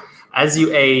good. As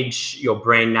you age, your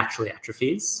brain naturally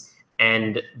atrophies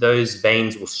and those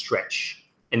veins will stretch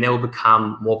and they will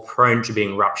become more prone to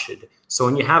being ruptured. So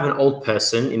when you have an old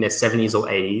person in their 70s or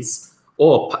 80s,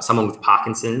 or someone with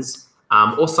Parkinson's,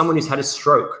 or someone who's had a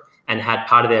stroke and had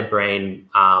part of their brain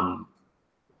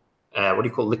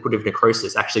liquidative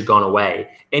necrosis actually gone away,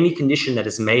 any condition that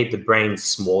has made the brain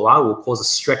smaller will cause a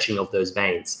stretching of those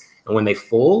veins. And when they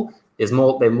fall,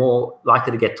 they're more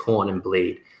likely to get torn and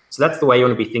bleed. So that's the way you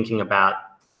want to be thinking about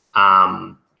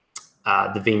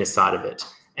the venous side of it.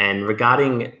 And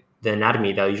regarding the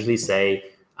anatomy, they'll usually say,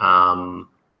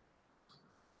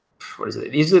 what is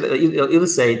it? Usually it'll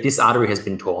say this artery has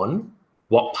been torn.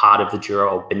 What part of the dura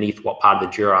or beneath what part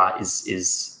of the dura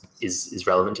is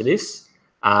relevant to this?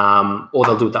 Or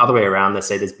they'll do it the other way around. They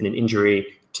say there's been an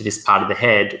injury to this part of the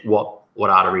head. What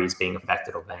artery is being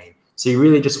affected or vein? So you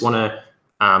really just want to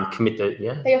commit the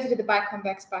They also do the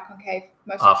biconvex, biconcave.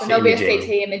 Most often there'll be a CT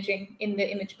imaging in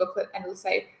the image booklet, and it'll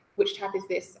say which type is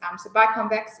this. So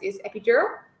biconvex is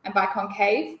epidural, and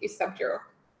biconcave is subdural.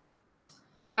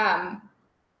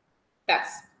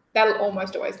 That'll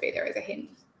almost always be there as a hint.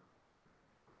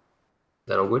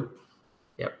 That all good?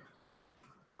 Yep.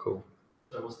 Cool.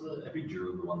 So was the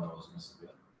epidural the one that was most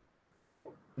severe?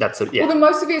 That's it. Yeah. Well, the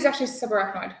most severe is actually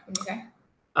subarachnoid. When you say.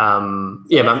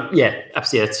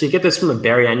 Absolutely. So you get this from a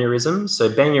Berry aneurysm.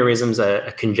 So Berry aneurysms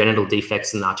are congenital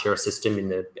defects in the arterial system in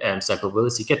the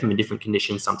sacroiliac. You get them in different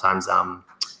conditions. Sometimes, I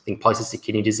think polycystic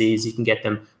kidney disease, you can get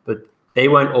them, but they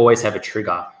won't always have a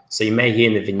trigger. So you may hear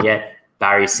in the vignette,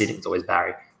 Barry's sitting. It's always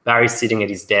Barry. Barry's sitting at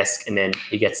his desk, and then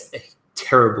he gets a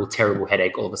terrible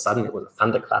headache all of a sudden. It was a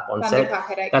thunderclap on set.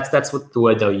 Headache. That's what the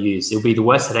word they'll use. It'll be the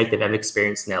worst headache they've ever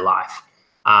experienced in their life.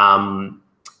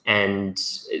 And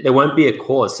there won't be a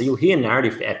cause. So you'll hear a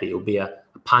narrative for epi. It'll be a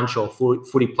punch or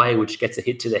footy play, which gets a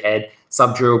hit to the head.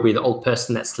 Subdural will be the old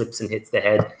person that slips and hits the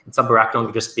head. And subarachnoid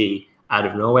will just be out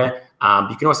of nowhere.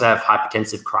 You can also have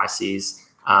hypertensive crises,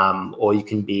 or you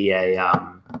can be a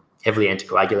heavily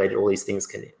anticoagulated. All these things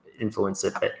can influence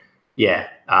it. But yeah,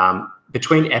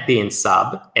 between epi and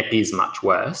sub, epi is much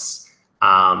worse.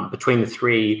 Between the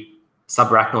three,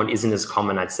 subarachnoid isn't as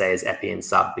common, I'd say, as epi and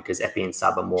sub, because epi and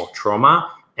sub are more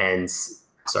trauma. And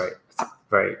sorry,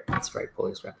 it's very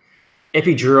poorly described.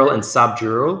 Epidural and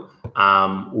subdural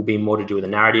will be more to do with the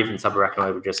narrative, and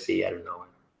subarachnoid will just be out of nowhere.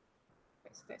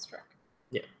 That's correct.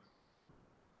 Yeah.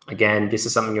 Again, this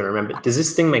is something you want to remember. Does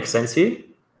this thing make sense here?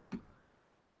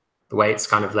 The way it's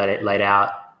kind of laid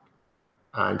out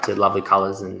into lovely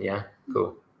colors, and yeah,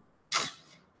 cool.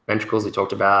 Ventricles we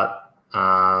talked about.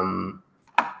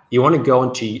 You want to go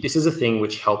into, this is a thing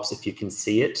which helps if you can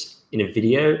see it in a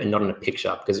video and not in a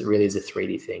picture, because it really is a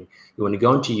 3D thing. You want to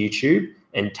go into YouTube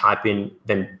and type in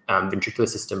ventricular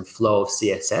system flow of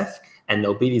CSF, and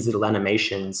there'll be these little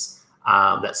animations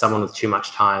that someone with too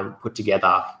much time put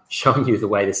together showing you the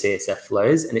way the CSF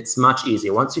flows. And it's much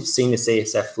easier. Once you've seen the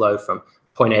CSF flow from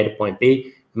point A to point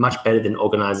B, much better than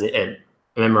organizing and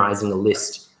memorizing a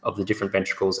list of the different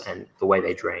ventricles and the way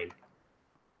they drain.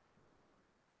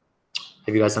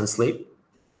 Have you guys done sleep?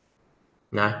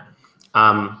 No?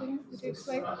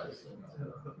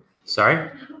 Sorry?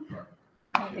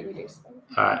 I don't think we do sleep.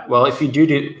 All right. Well, if you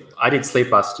do, I did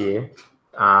sleep last year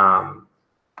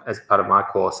as part of my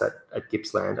course at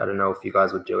Gippsland. I don't know if you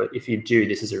guys would do it. If you do,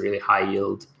 this is a really high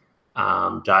yield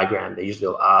diagram. They usually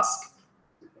will ask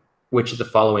which of the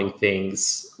following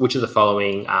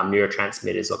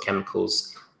neurotransmitters or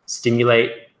chemicals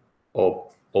stimulate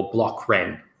or block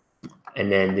REM. And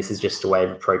then this is just a way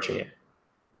of approaching it.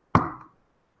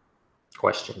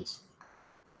 Questions?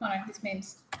 Oh, no, this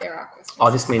means there are questions.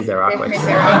 Oh, this means there are questions.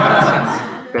 There are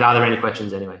questions. But are there any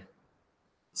questions anyway?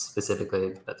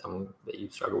 Specifically, that's something that you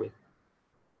struggle with?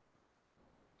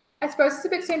 I suppose it's a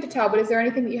bit soon to tell, but is there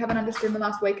anything that you haven't understood in the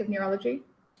last week of neurology?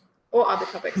 Or other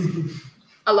topics?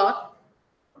 A lot?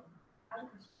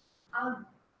 So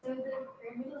the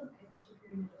pyramidal and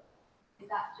extrapyramidal, is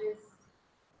that just,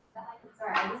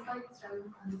 sorry, I just struggling to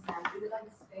understand. Is it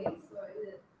like space or is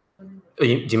it? Do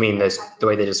you mean the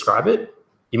way they describe it?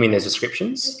 You mean those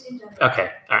descriptions? Just in general.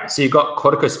 Okay, all right. So you've got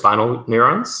corticospinal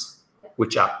neurons,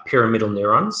 which are pyramidal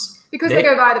neurons. Because they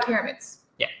go via the pyramids.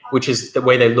 Yeah, which is the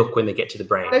way they look when they get to the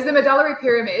brain. There's the medullary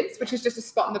pyramids, which is just a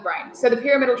spot in the brain. So the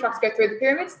pyramidal tracts go through the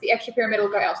pyramids, the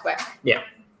extrapyramidal go elsewhere. Yeah.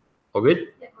 All good?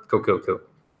 Cool.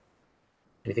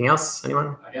 Anything else?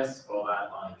 Anyone? I guess for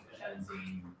that, like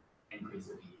adenosine increase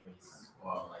or decrease,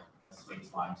 or like a swing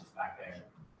line just back there.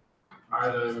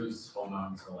 Are those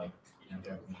hormones or like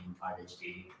dopamine,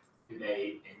 5-HT, do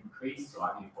they increase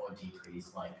or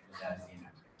decrease like adenosine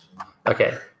activation?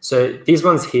 Okay, so these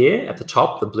ones here at the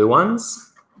top, the blue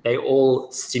ones, they all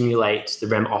stimulate the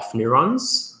REM off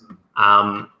neurons.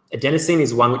 Adenosine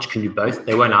is one which can do both.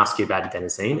 They won't ask you about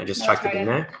adenosine. I just chucked it in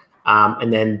there.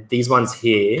 And then these ones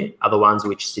here are the ones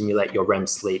which stimulate your REM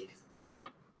sleep.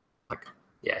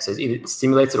 So it either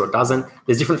stimulates it or doesn't.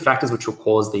 There's different factors which will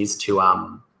cause these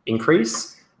to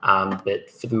increase. But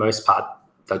for the most part,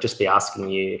 they'll just be asking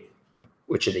you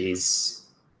which of these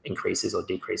increases or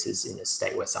decreases in a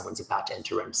state where someone's about to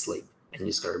enter REM sleep. And you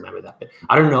just got to remember that. But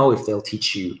I don't know if they'll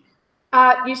teach you.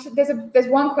 There's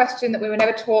one question that we were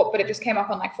never taught, but it just came up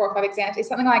on like 4 or 5 exams. It's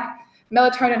something like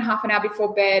melatonin half an hour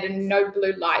before bed and no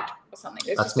blue light or something.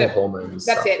 There's That's more hormones.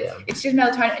 That's stuff, it. Yeah. It's just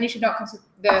melatonin, and you should know it comes from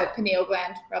the pineal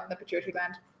gland rather than the pituitary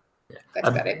gland. Yeah. That's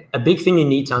about it. A big thing you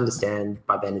need to understand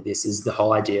by the end of this is the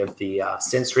whole idea of the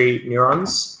sensory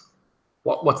neurons.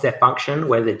 What's their function,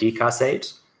 where they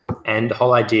decussate, and the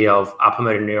whole idea of upper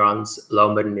motor neurons,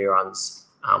 lower motor neurons,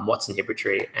 what's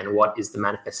inhibitory, and what is the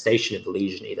manifestation of the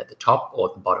lesion, either at the top or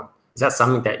at the bottom. Is that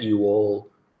something that you all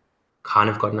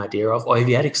kind of got an idea of, or have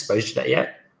you had exposure to that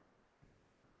yet?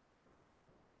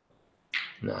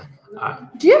 No.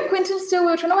 Do you have Quinton still?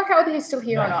 We were trying to work out whether he's still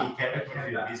here or not. He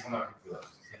came back.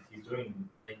 He's doing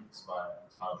things by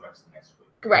drugs next week.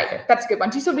 Great, Okay. that's a good one.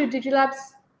 Do you still do DigiLabs?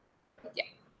 Yeah,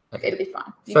 Okay. it'll be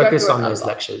fine. You go Focus through it on a those lot.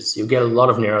 lectures. You'll get a lot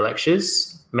of neuro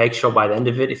lectures. Make sure by the end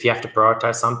of it, if you have to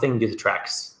prioritize something, do the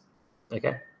tracks.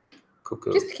 Okay?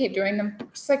 Cool. Just keep doing them.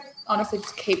 Just like, honestly,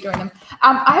 just keep doing them.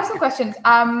 I have some questions.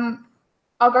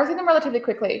 I'll go through them relatively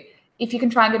quickly. If you can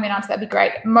try and give me an answer, that'd be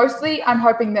great. Mostly, I'm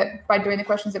hoping that by doing the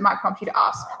questions, it might prompt you to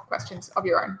ask questions of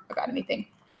your own about anything.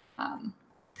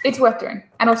 It's worth doing.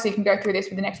 And also, you can go through this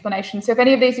with an explanation. So if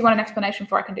any of these you want an explanation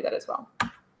for, I can do that as well.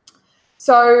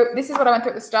 So this is what I went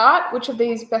through at the start. Which of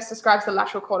these best describes the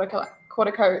lateral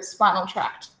corticospinal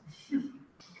tract?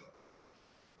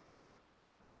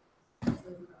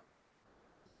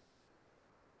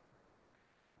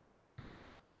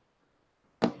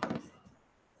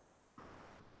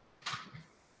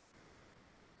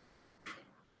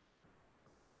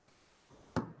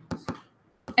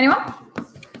 Anyone?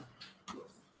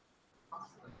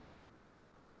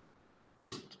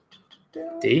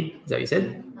 D, is that what you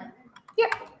said?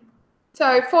 Yep.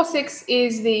 So 4-6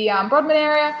 is the Brodmann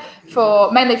area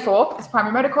mainly 4, it's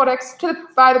primary motor cortex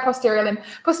by the posterior limb.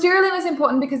 Posterior limb is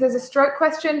important because there's a stroke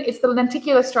question. It's the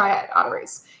lenticular striate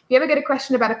arteries. If you ever get a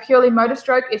question about a purely motor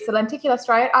stroke, it's the lenticular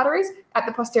striate arteries at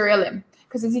the posterior limb.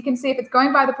 Because as you can see, if it's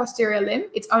going by the posterior limb,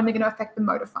 it's only going to affect the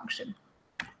motor function.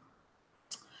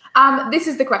 This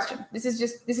is the question. This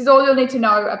is all you'll need to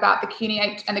know about the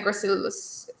cuneate and the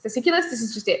gracilis fasciculus. This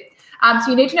is just it.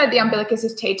 So you need to know the umbilicus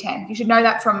is T10. You should know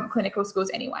that from clinical schools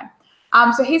anyway.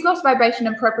 So he's lost vibration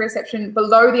and proprioception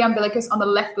below the umbilicus on the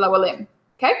left lower limb.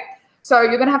 Okay. So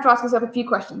you're going to have to ask yourself a few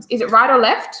questions. Is it right or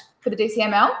left for the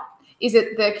DCML? Is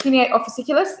it the cuneate or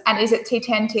fasciculus? And is it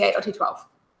T10, T8, or T12?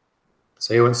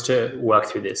 So he wants to work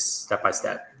through this step by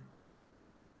step.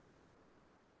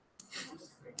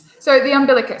 So the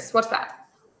umbilicus, what's that?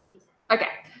 Okay,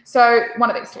 so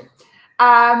one of these two.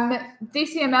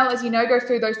 DCML, as you know, goes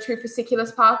through those 2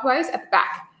 fasciculus pathways at the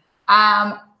back.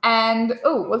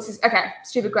 This is, okay,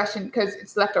 stupid question because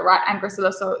it's left or right, and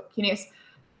gracilis or cuneus.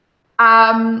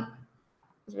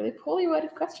 It's a really poorly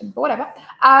worded question, but whatever.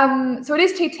 So it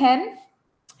is T10.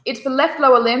 It's the left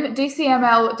lower limb.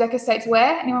 DCML decussates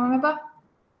where? Anyone remember?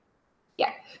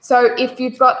 Yeah. So if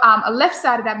you've got a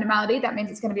left-sided abnormality, that means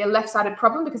it's going to be a left-sided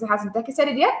problem because it hasn't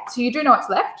decussated yet. So you do know it's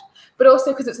left, but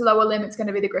also because it's lower limb, it's going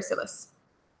to be the gracilis.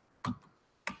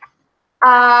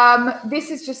 This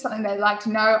is just something they like to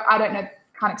know. I don't know,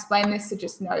 can't explain this, so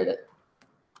just know that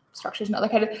structure is not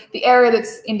located. The area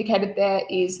that's indicated there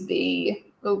is the,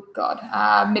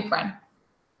 midbrain.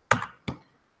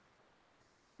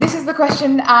 This is the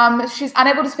question. She's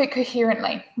unable to speak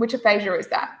coherently. Which aphasia is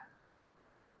that?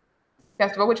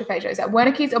 First of all, which aphasia is that?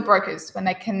 Wernicke's or Broca's, when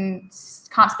they can't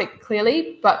speak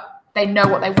clearly, but they know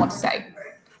what they want to say.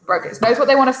 Broca's knows what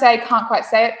they want to say, can't quite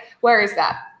say it. Where is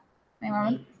that?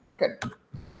 Anyone? Good.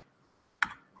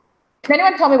 Can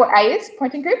anyone tell me what A is?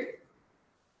 Pointing group?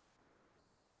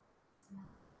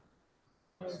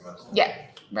 Yeah,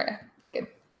 very good.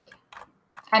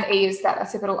 And E is that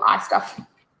occipital eye stuff.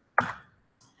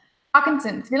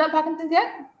 Parkinson's. Have you learned Parkinson's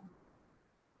yet?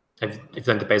 Have you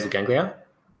learned the basal ganglia?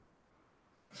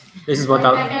 This is what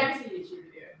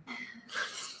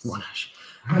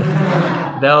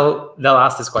they'll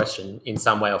ask this question in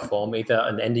some way or form, either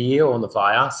at the end of year or on the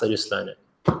flyer. So just learn it.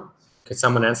 Could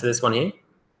someone answer this one here?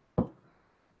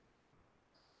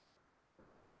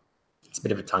 It's a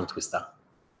bit of a tongue twister.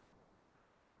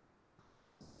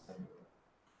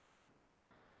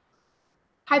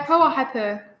 Hypo or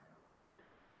hyper?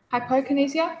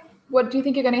 Hypokinesia? What do you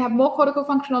think you're going to have, more cortical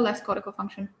function or less cortical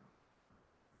function?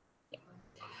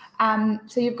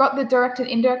 So you've got the direct and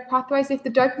indirect pathways. If the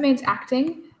dopamine's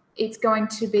acting, it's going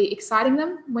to be exciting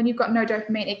them. When you've got no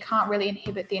dopamine, it can't really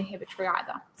inhibit the inhibitory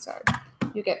either. So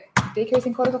you get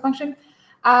decreasing cortical function.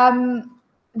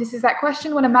 This is that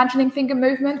question when imagining finger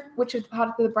movement, which is part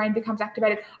of the brain becomes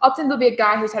activated. Often there'll be a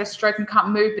guy who's had a stroke and can't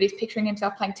move, but he's picturing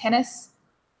himself playing tennis.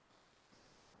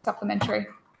 Supplementary.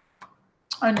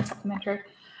 Only supplementary.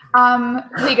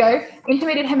 Here you go.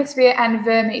 Intermediate hemisphere and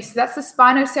vermis. So that's the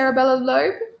spinocerebellar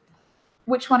lobe.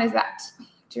 Which one is that?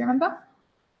 Do you remember?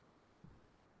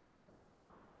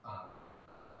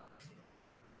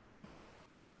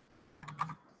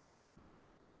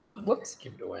 Whoops.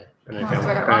 Give it away. I don't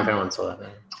know if anyone saw that. Then.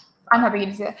 I'm happy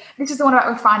to see that. This is the one about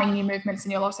refining new movements,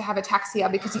 and you'll also have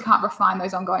ataxia because you can't refine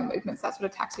those ongoing movements. That's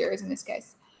what ataxia is in this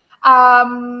case.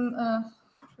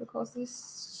 Of course,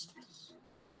 this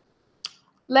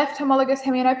left homologous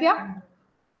hemianopia. Can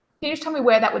you just tell me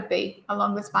where that would be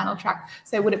along the spinal tract?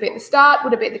 So would it be at the start?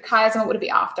 Would it be at the chiasm? Or would it be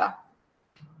after?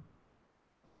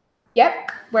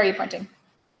 Yep. Where are you pointing?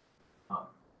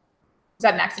 Is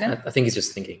that an accident? I think he's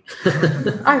just thinking.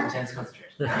 Intense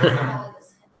concentration.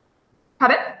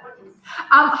 Pardon?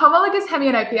 Homologous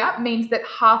hemianopia means that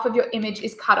half of your image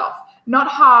is cut off. Not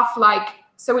half like,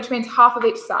 so which means half of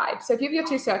each side. So if you have your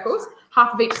two circles,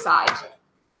 half of each side.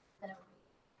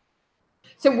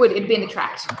 So it'd be in the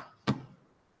tract.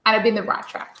 And it'd be in the right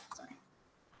tract.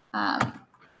 Sorry.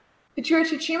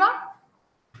 Pituitary tumor.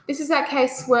 This is that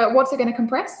case where what's it going to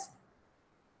compress?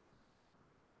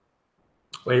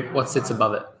 Wait, what sits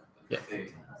above it? Yeah.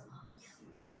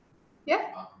 Yeah?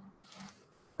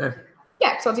 Yeah.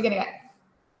 Yeah, so what's it going to get?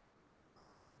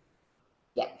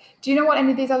 Yeah. Do you know what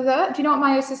any of these others are? Do you know what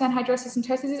meiosis, anhydrosis, and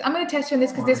ptosis is? I'm going to test you on this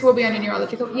because this will be on your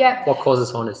neurological. Yeah. What causes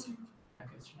soreness?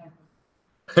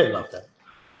 I love that.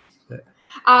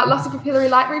 Loss of papillary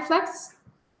light reflex.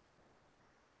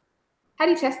 How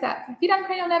do you test that? Have you done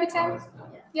cranial nerve exam?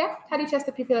 Yeah. How do you test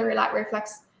the papillary light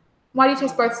reflex? Why do you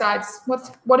test both sides?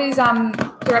 What is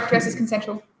direct versus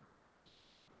consensual?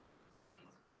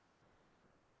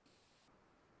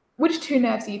 Which two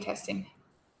nerves are you testing?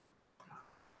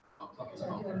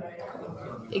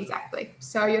 Exactly.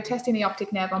 So you're testing the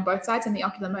optic nerve on both sides and the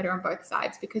oculomotor on both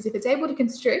sides, because if it's able to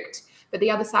constrict, but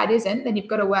the other side isn't, then you've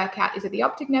got to work out, is it the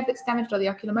optic nerve that's damaged or the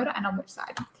oculomotor, and on which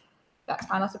side? That's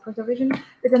fine, loss of peripheral vision.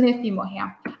 There's only a few more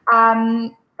here.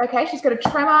 Okay, she's got a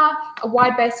tremor, a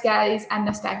wide-based gaze, and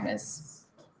nystagmus.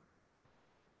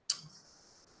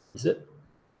 Is it?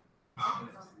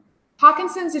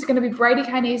 Parkinson's is going to be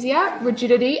bradykinesia,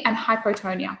 rigidity, and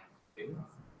hypotonia.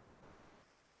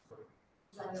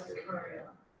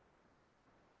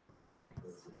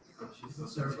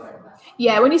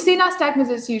 Yeah, when you see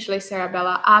nystagmus, it's usually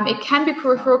cerebellar. It can be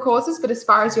peripheral causes, but as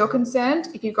far as you're concerned,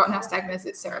 if you've got nystagmus,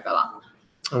 it's cerebellar.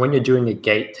 And when you're doing a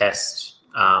gait test,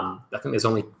 I think there's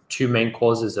only two main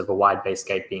causes of a wide-based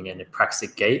gait being an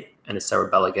apraxic gait and a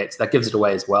cerebellar gait. So that gives it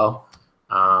away as well.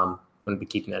 I'm going to be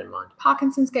keeping that in mind.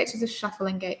 Parkinson's gait is a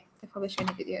shuffling gait. They've probably shown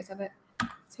you videos of it.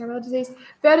 Cerebral disease.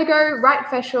 Vertigo, right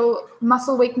facial,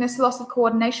 muscle weakness, loss of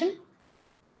coordination.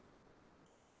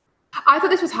 I thought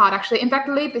this was hard, actually. In fact,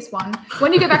 leave this one.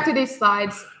 When you go back to these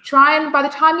slides, try and by the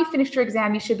time you finished your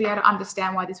exam, you should be able to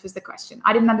understand why this was the question.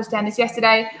 I didn't understand this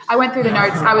yesterday. I went through the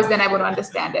notes. I was then able to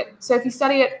understand it. So if you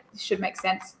study it, it should make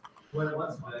sense. What's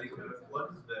vertigo? What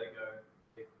is vertigo?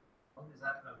 What is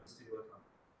that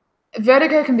vestibular?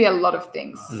 Vertigo can be a lot of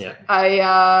things.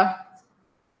 Yeah.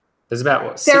 There's about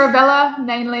what? Cerebellar,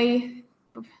 mainly,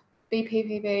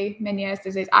 BPPV, Meniere's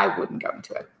disease. I wouldn't go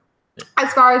into it.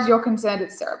 As far as you're concerned,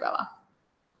 it's cerebellar.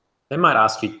 They might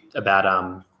ask you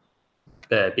about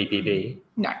the BPV.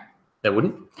 No. They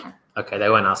wouldn't? No. Okay, they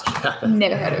won't ask you about that.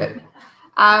 Never heard of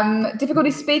it.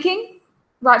 Difficulty speaking,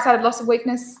 right-sided loss of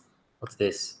weakness. What's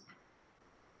this?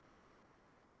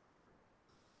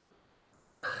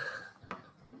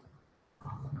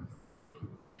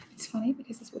 It's funny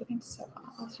because this would have been so hard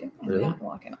last year. And Really? now,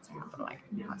 well, okay, not so hard, but like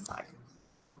now it's like.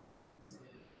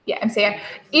 Yeah, MCA.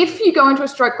 If you go into a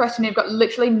stroke question, you've got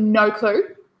literally no clue.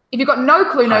 If you've got no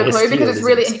clue, because it's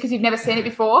really, because you've never seen it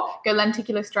before, go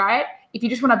lenticular striate. If you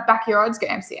just want to back your odds, go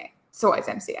MCA. It's always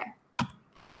MCA.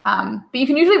 But you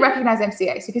can usually recognize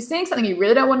MCA. So if you're seeing something you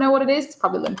really don't want to know what it is, it's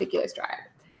probably lenticular striate.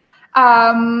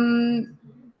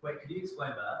 Wait, could you explain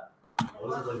that?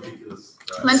 What is a lenticular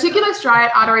striate? Lenticular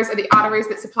striate arteries are the arteries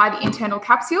that supply the internal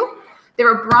capsule.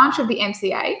 They're a branch of the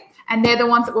MCA, and they're the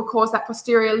ones that will cause that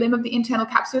posterior limb of the internal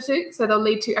capsule too. So they'll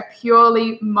lead to a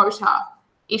purely motor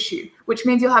issue, which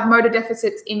means you'll have motor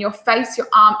deficits in your face, your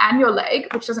arm, and your leg,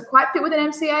 which doesn't quite fit with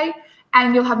an MCA,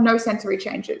 and you'll have no sensory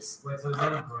changes. Wait, so is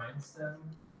that a brainstem?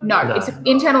 No, it's an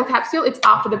internal capsule. It's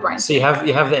after the brain. So you have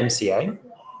the MCA.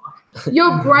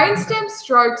 Your brainstem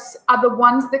strokes are the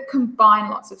ones that combine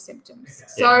lots of symptoms.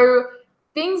 So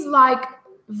things like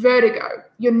vertigo,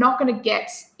 you're not going to get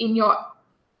in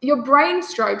your brain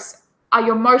strokes are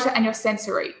your motor and your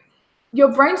sensory. Your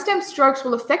brainstem strokes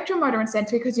will affect your motor and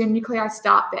sensory because your nuclei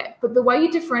start there. But the way you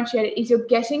differentiate it is you're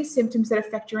getting symptoms that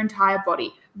affect your entire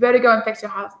body. Vertigo affects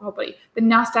your whole body. The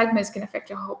nystagmus can affect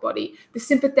your whole body. The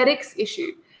sympathetics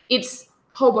issue, it's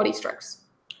whole body strokes.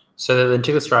 So the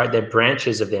lenticular striae, they're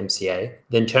branches of the MCA.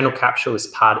 The internal capsule is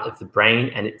part of the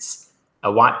brain, and it's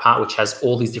a white part which has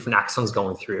all these different axons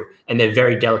going through, and they're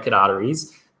very delicate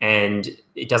arteries, and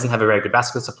it doesn't have a very good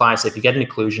vascular supply. So if you get an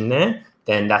occlusion there,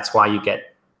 then that's why you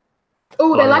get.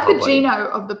 Oh, they're like the geno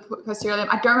of the posterior limb.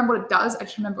 I don't remember what it does. I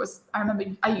just remember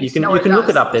I used to know what it does. You can look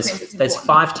it up. There's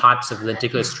 5 types of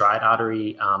lenticular striate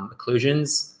artery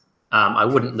occlusions. I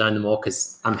wouldn't learn them all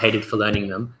because I'm hated for learning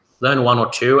them. Learn 1 or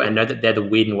 2 and know that they're the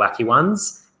weird and wacky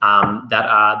ones that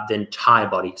are the entire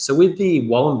body. So with the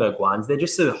Wallenberg ones, they're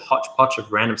just a hodgepodge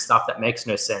of random stuff that makes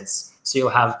no sense. So you'll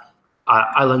have,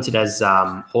 I learned it as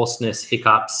hoarseness,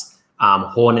 hiccups,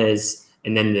 horners,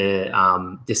 and then the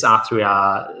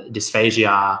dysarthria,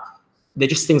 dysphagia. They're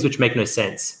just things which make no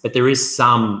sense. But there is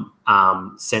some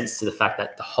sense to the fact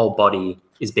that the whole body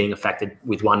is being affected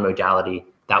with one modality.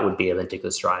 That would be a lenticular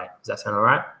striate. Does that sound all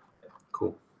right?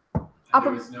 Cool.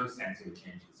 There was no sensory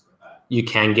changes with that. You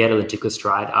can get a lenticular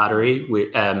striate artery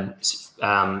with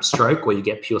stroke, where you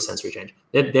get pure sensory change.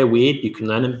 They're weird. You can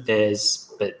learn them.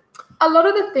 But a lot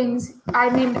of the things, I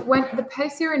mean, when the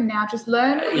pace you're in now, just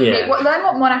learn what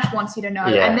Monash wants you to know.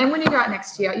 Yeah. And then when you go out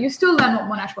next year, you still learn what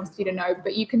Monash wants you to know,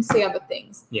 but you can see other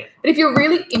things. Yeah. But if you're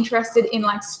really interested in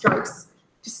like strokes,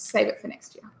 just save it for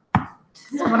next year.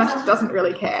 Monash doesn't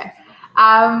really care.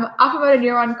 Upper motor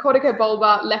neuron,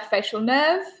 corticobulbar, left facial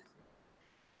nerve.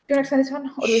 Do you want to explain this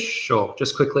one? Or do we... Sure.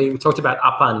 Just quickly, we talked about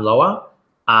upper and lower.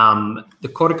 The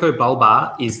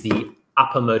corticobulbar is the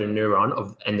upper motor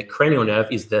neuron and the cranial nerve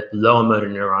is the lower motor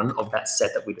neuron of that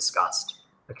set that we discussed.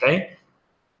 Okay.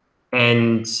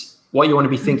 And what you want to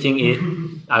be thinking is,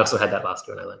 I also had that last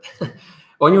year when I learned.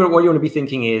 What you want to be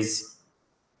thinking is,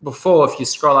 before, if you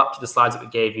scroll up to the slides that we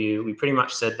gave you, we pretty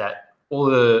much said that all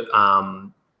the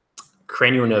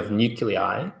cranial nerve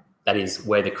nuclei, that is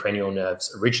where the cranial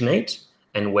nerves originate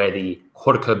and where the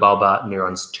corticobulbar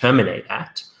neurons terminate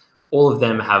at, all of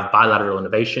them have bilateral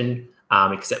innervation,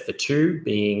 except for 2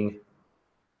 being,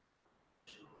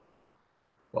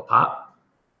 what part?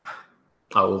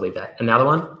 Oh, we'll leave that. Another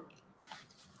one?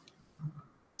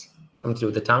 Something to do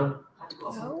with the tongue?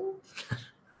 No.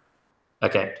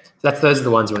 Okay, so those are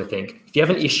the ones you want to think. If you have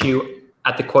an issue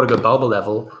at the corticobulbar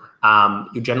level,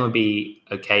 you'll generally be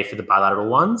okay for the bilateral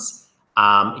ones,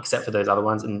 except for those other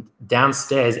ones. And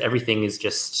downstairs, everything is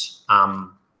just,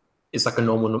 it's like a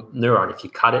normal neuron. If you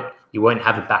cut it, you won't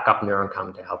have a backup neuron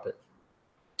come to help it.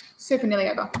 Super nearly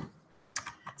over.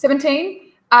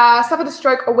 17, suffered a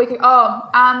stroke a week ago.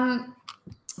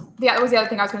 That was the other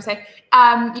thing I was going to say.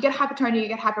 You get hypertonia, you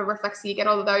get hyperreflexia, you get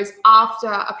all of those after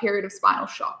a period of spinal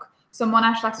shock. So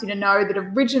Monash likes you to know that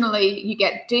originally you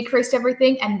get decreased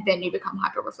everything and then you become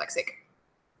hyperreflexic.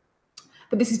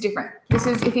 But this is different. This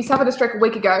is if you suffered a stroke a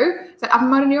week ago, is that upper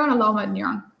motor neuron or lower motor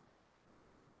neuron?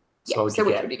 So which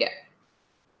would you get?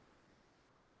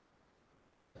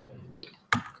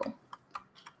 Cool.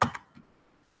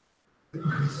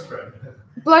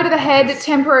 Blow to the head,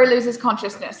 temporary loses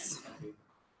consciousness.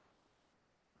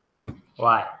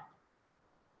 Why?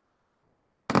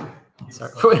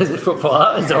 Sorry, is it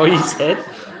footballer? Is that what you said?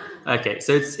 Okay,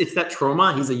 so it's that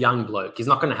trauma. He's a young bloke. He's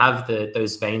not going to have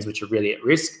those veins which are really at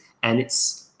risk, and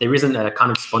there isn't a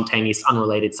kind of spontaneous,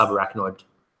 unrelated subarachnoid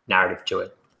narrative to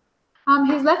it.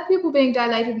 His left pupil being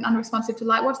dilated and unresponsive to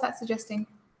light. What's that suggesting?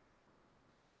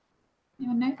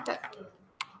 Anyone know that?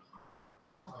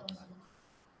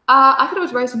 I thought it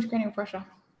was raised intracranial pressure.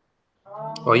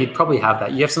 Well, you'd probably have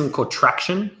that. You have something called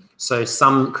traction. So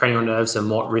some cranial nerves are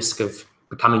more at risk of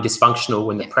becoming dysfunctional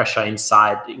when the pressure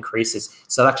inside increases.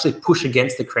 So they actually push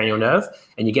against the cranial nerve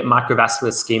and you get microvascular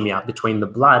ischemia between the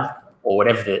blood or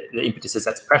whatever the impetus is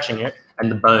that's pressuring it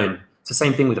and the bone. It's the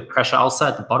same thing with a pressure ulcer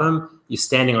at the bottom. You're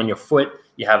standing on your foot,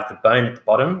 you have the bone at the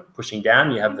bottom pushing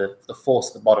down, you have the force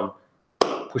at the bottom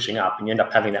pushing up, and you end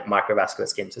up having that microvascular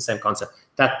ischemia. It's the same concept.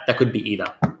 That could be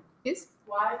either. Yes?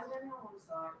 Why is it on one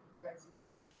side?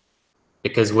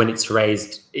 Because when it's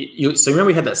raised, so remember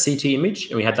we had that CT image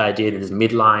and we had the idea that there's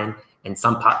midline and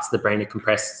some parts of the brain are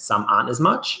compressed, some aren't as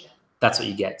much. That's what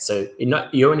you get. So you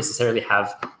don't necessarily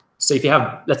have, so if you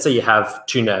have, let's say you have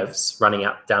 2 nerves running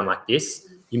up down like this,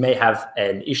 you may have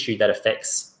an issue that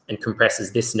affects and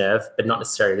compresses this nerve, but not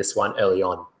necessarily this one early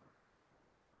on.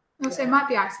 So it might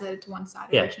be isolated to one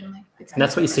side originally. And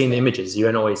that's what you see in the images. You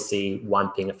don't always see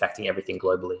one thing affecting everything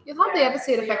globally. You'll hardly ever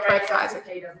see it affect both sides.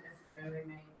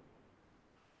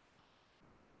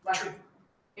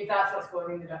 If that's what's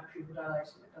causing the pupil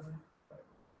dilation, it doesn't.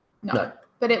 No.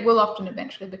 But it will often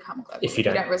eventually become global If you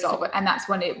don't resolve it, and that's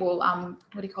when it will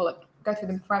what do you call it? Go through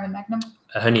the foramen magnum,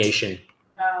 A herniation.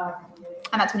 Yeah.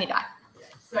 and that's when you die.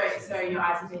 So your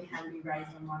ICP can be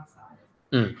raised on one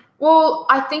side. Well,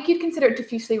 I think you'd consider it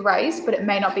diffusely raised, but it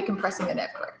may not be compressing the nerve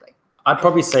correctly. I'd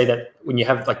probably say that when you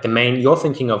have like the main, you're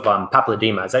thinking of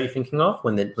papilledema. Is that you're thinking of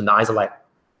when the eyes are like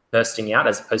bursting out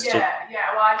as opposed to?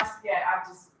 Yeah. Well, I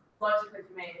just logically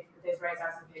for me, if there's raised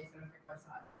ICP, it's going to affect both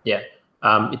sides. Yeah.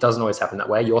 It doesn't always happen that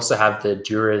way. You also have the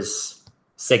duras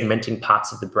segmenting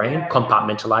parts of the brain,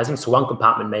 compartmentalizing. So one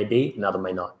compartment may be, another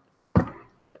may not.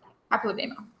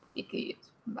 Papilledema, you could use.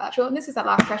 Sure. And this is that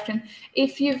last question.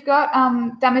 If you've got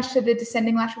damage to the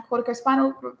descending lateral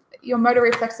corticospinal, your motor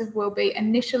reflexes will be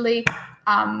initially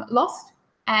lost,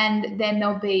 and then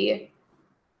they'll be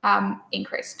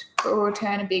increased, or will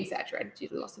return and be exaggerated due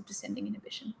to loss of descending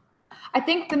inhibition. I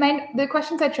think the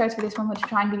questions I chose for this one were to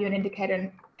try and give you an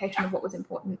indication of what was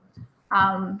important.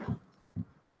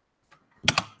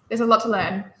 There's a lot to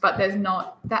learn, but there's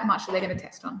not that much that they're going to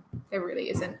test on. There really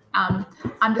isn't.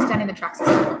 Understanding the tracks is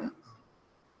important.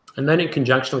 And then in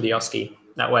conjunction with the OSCE,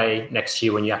 that way next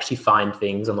year when you actually find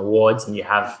things on the wards and you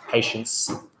have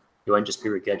patients, you won't just be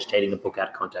regurgitating the book out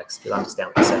of context. You'll understand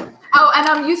what they're saying. Oh,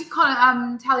 and use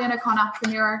Talion O'Connor for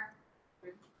neuro.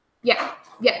 Yeah.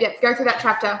 Go through that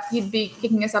chapter. You'd be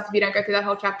kicking yourself if you don't go through that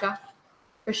whole chapter.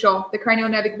 For sure. The cranial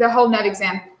nerve, the whole nerve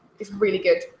exam is really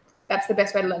good. That's the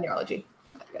best way to learn neurology.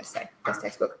 Best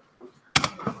textbook.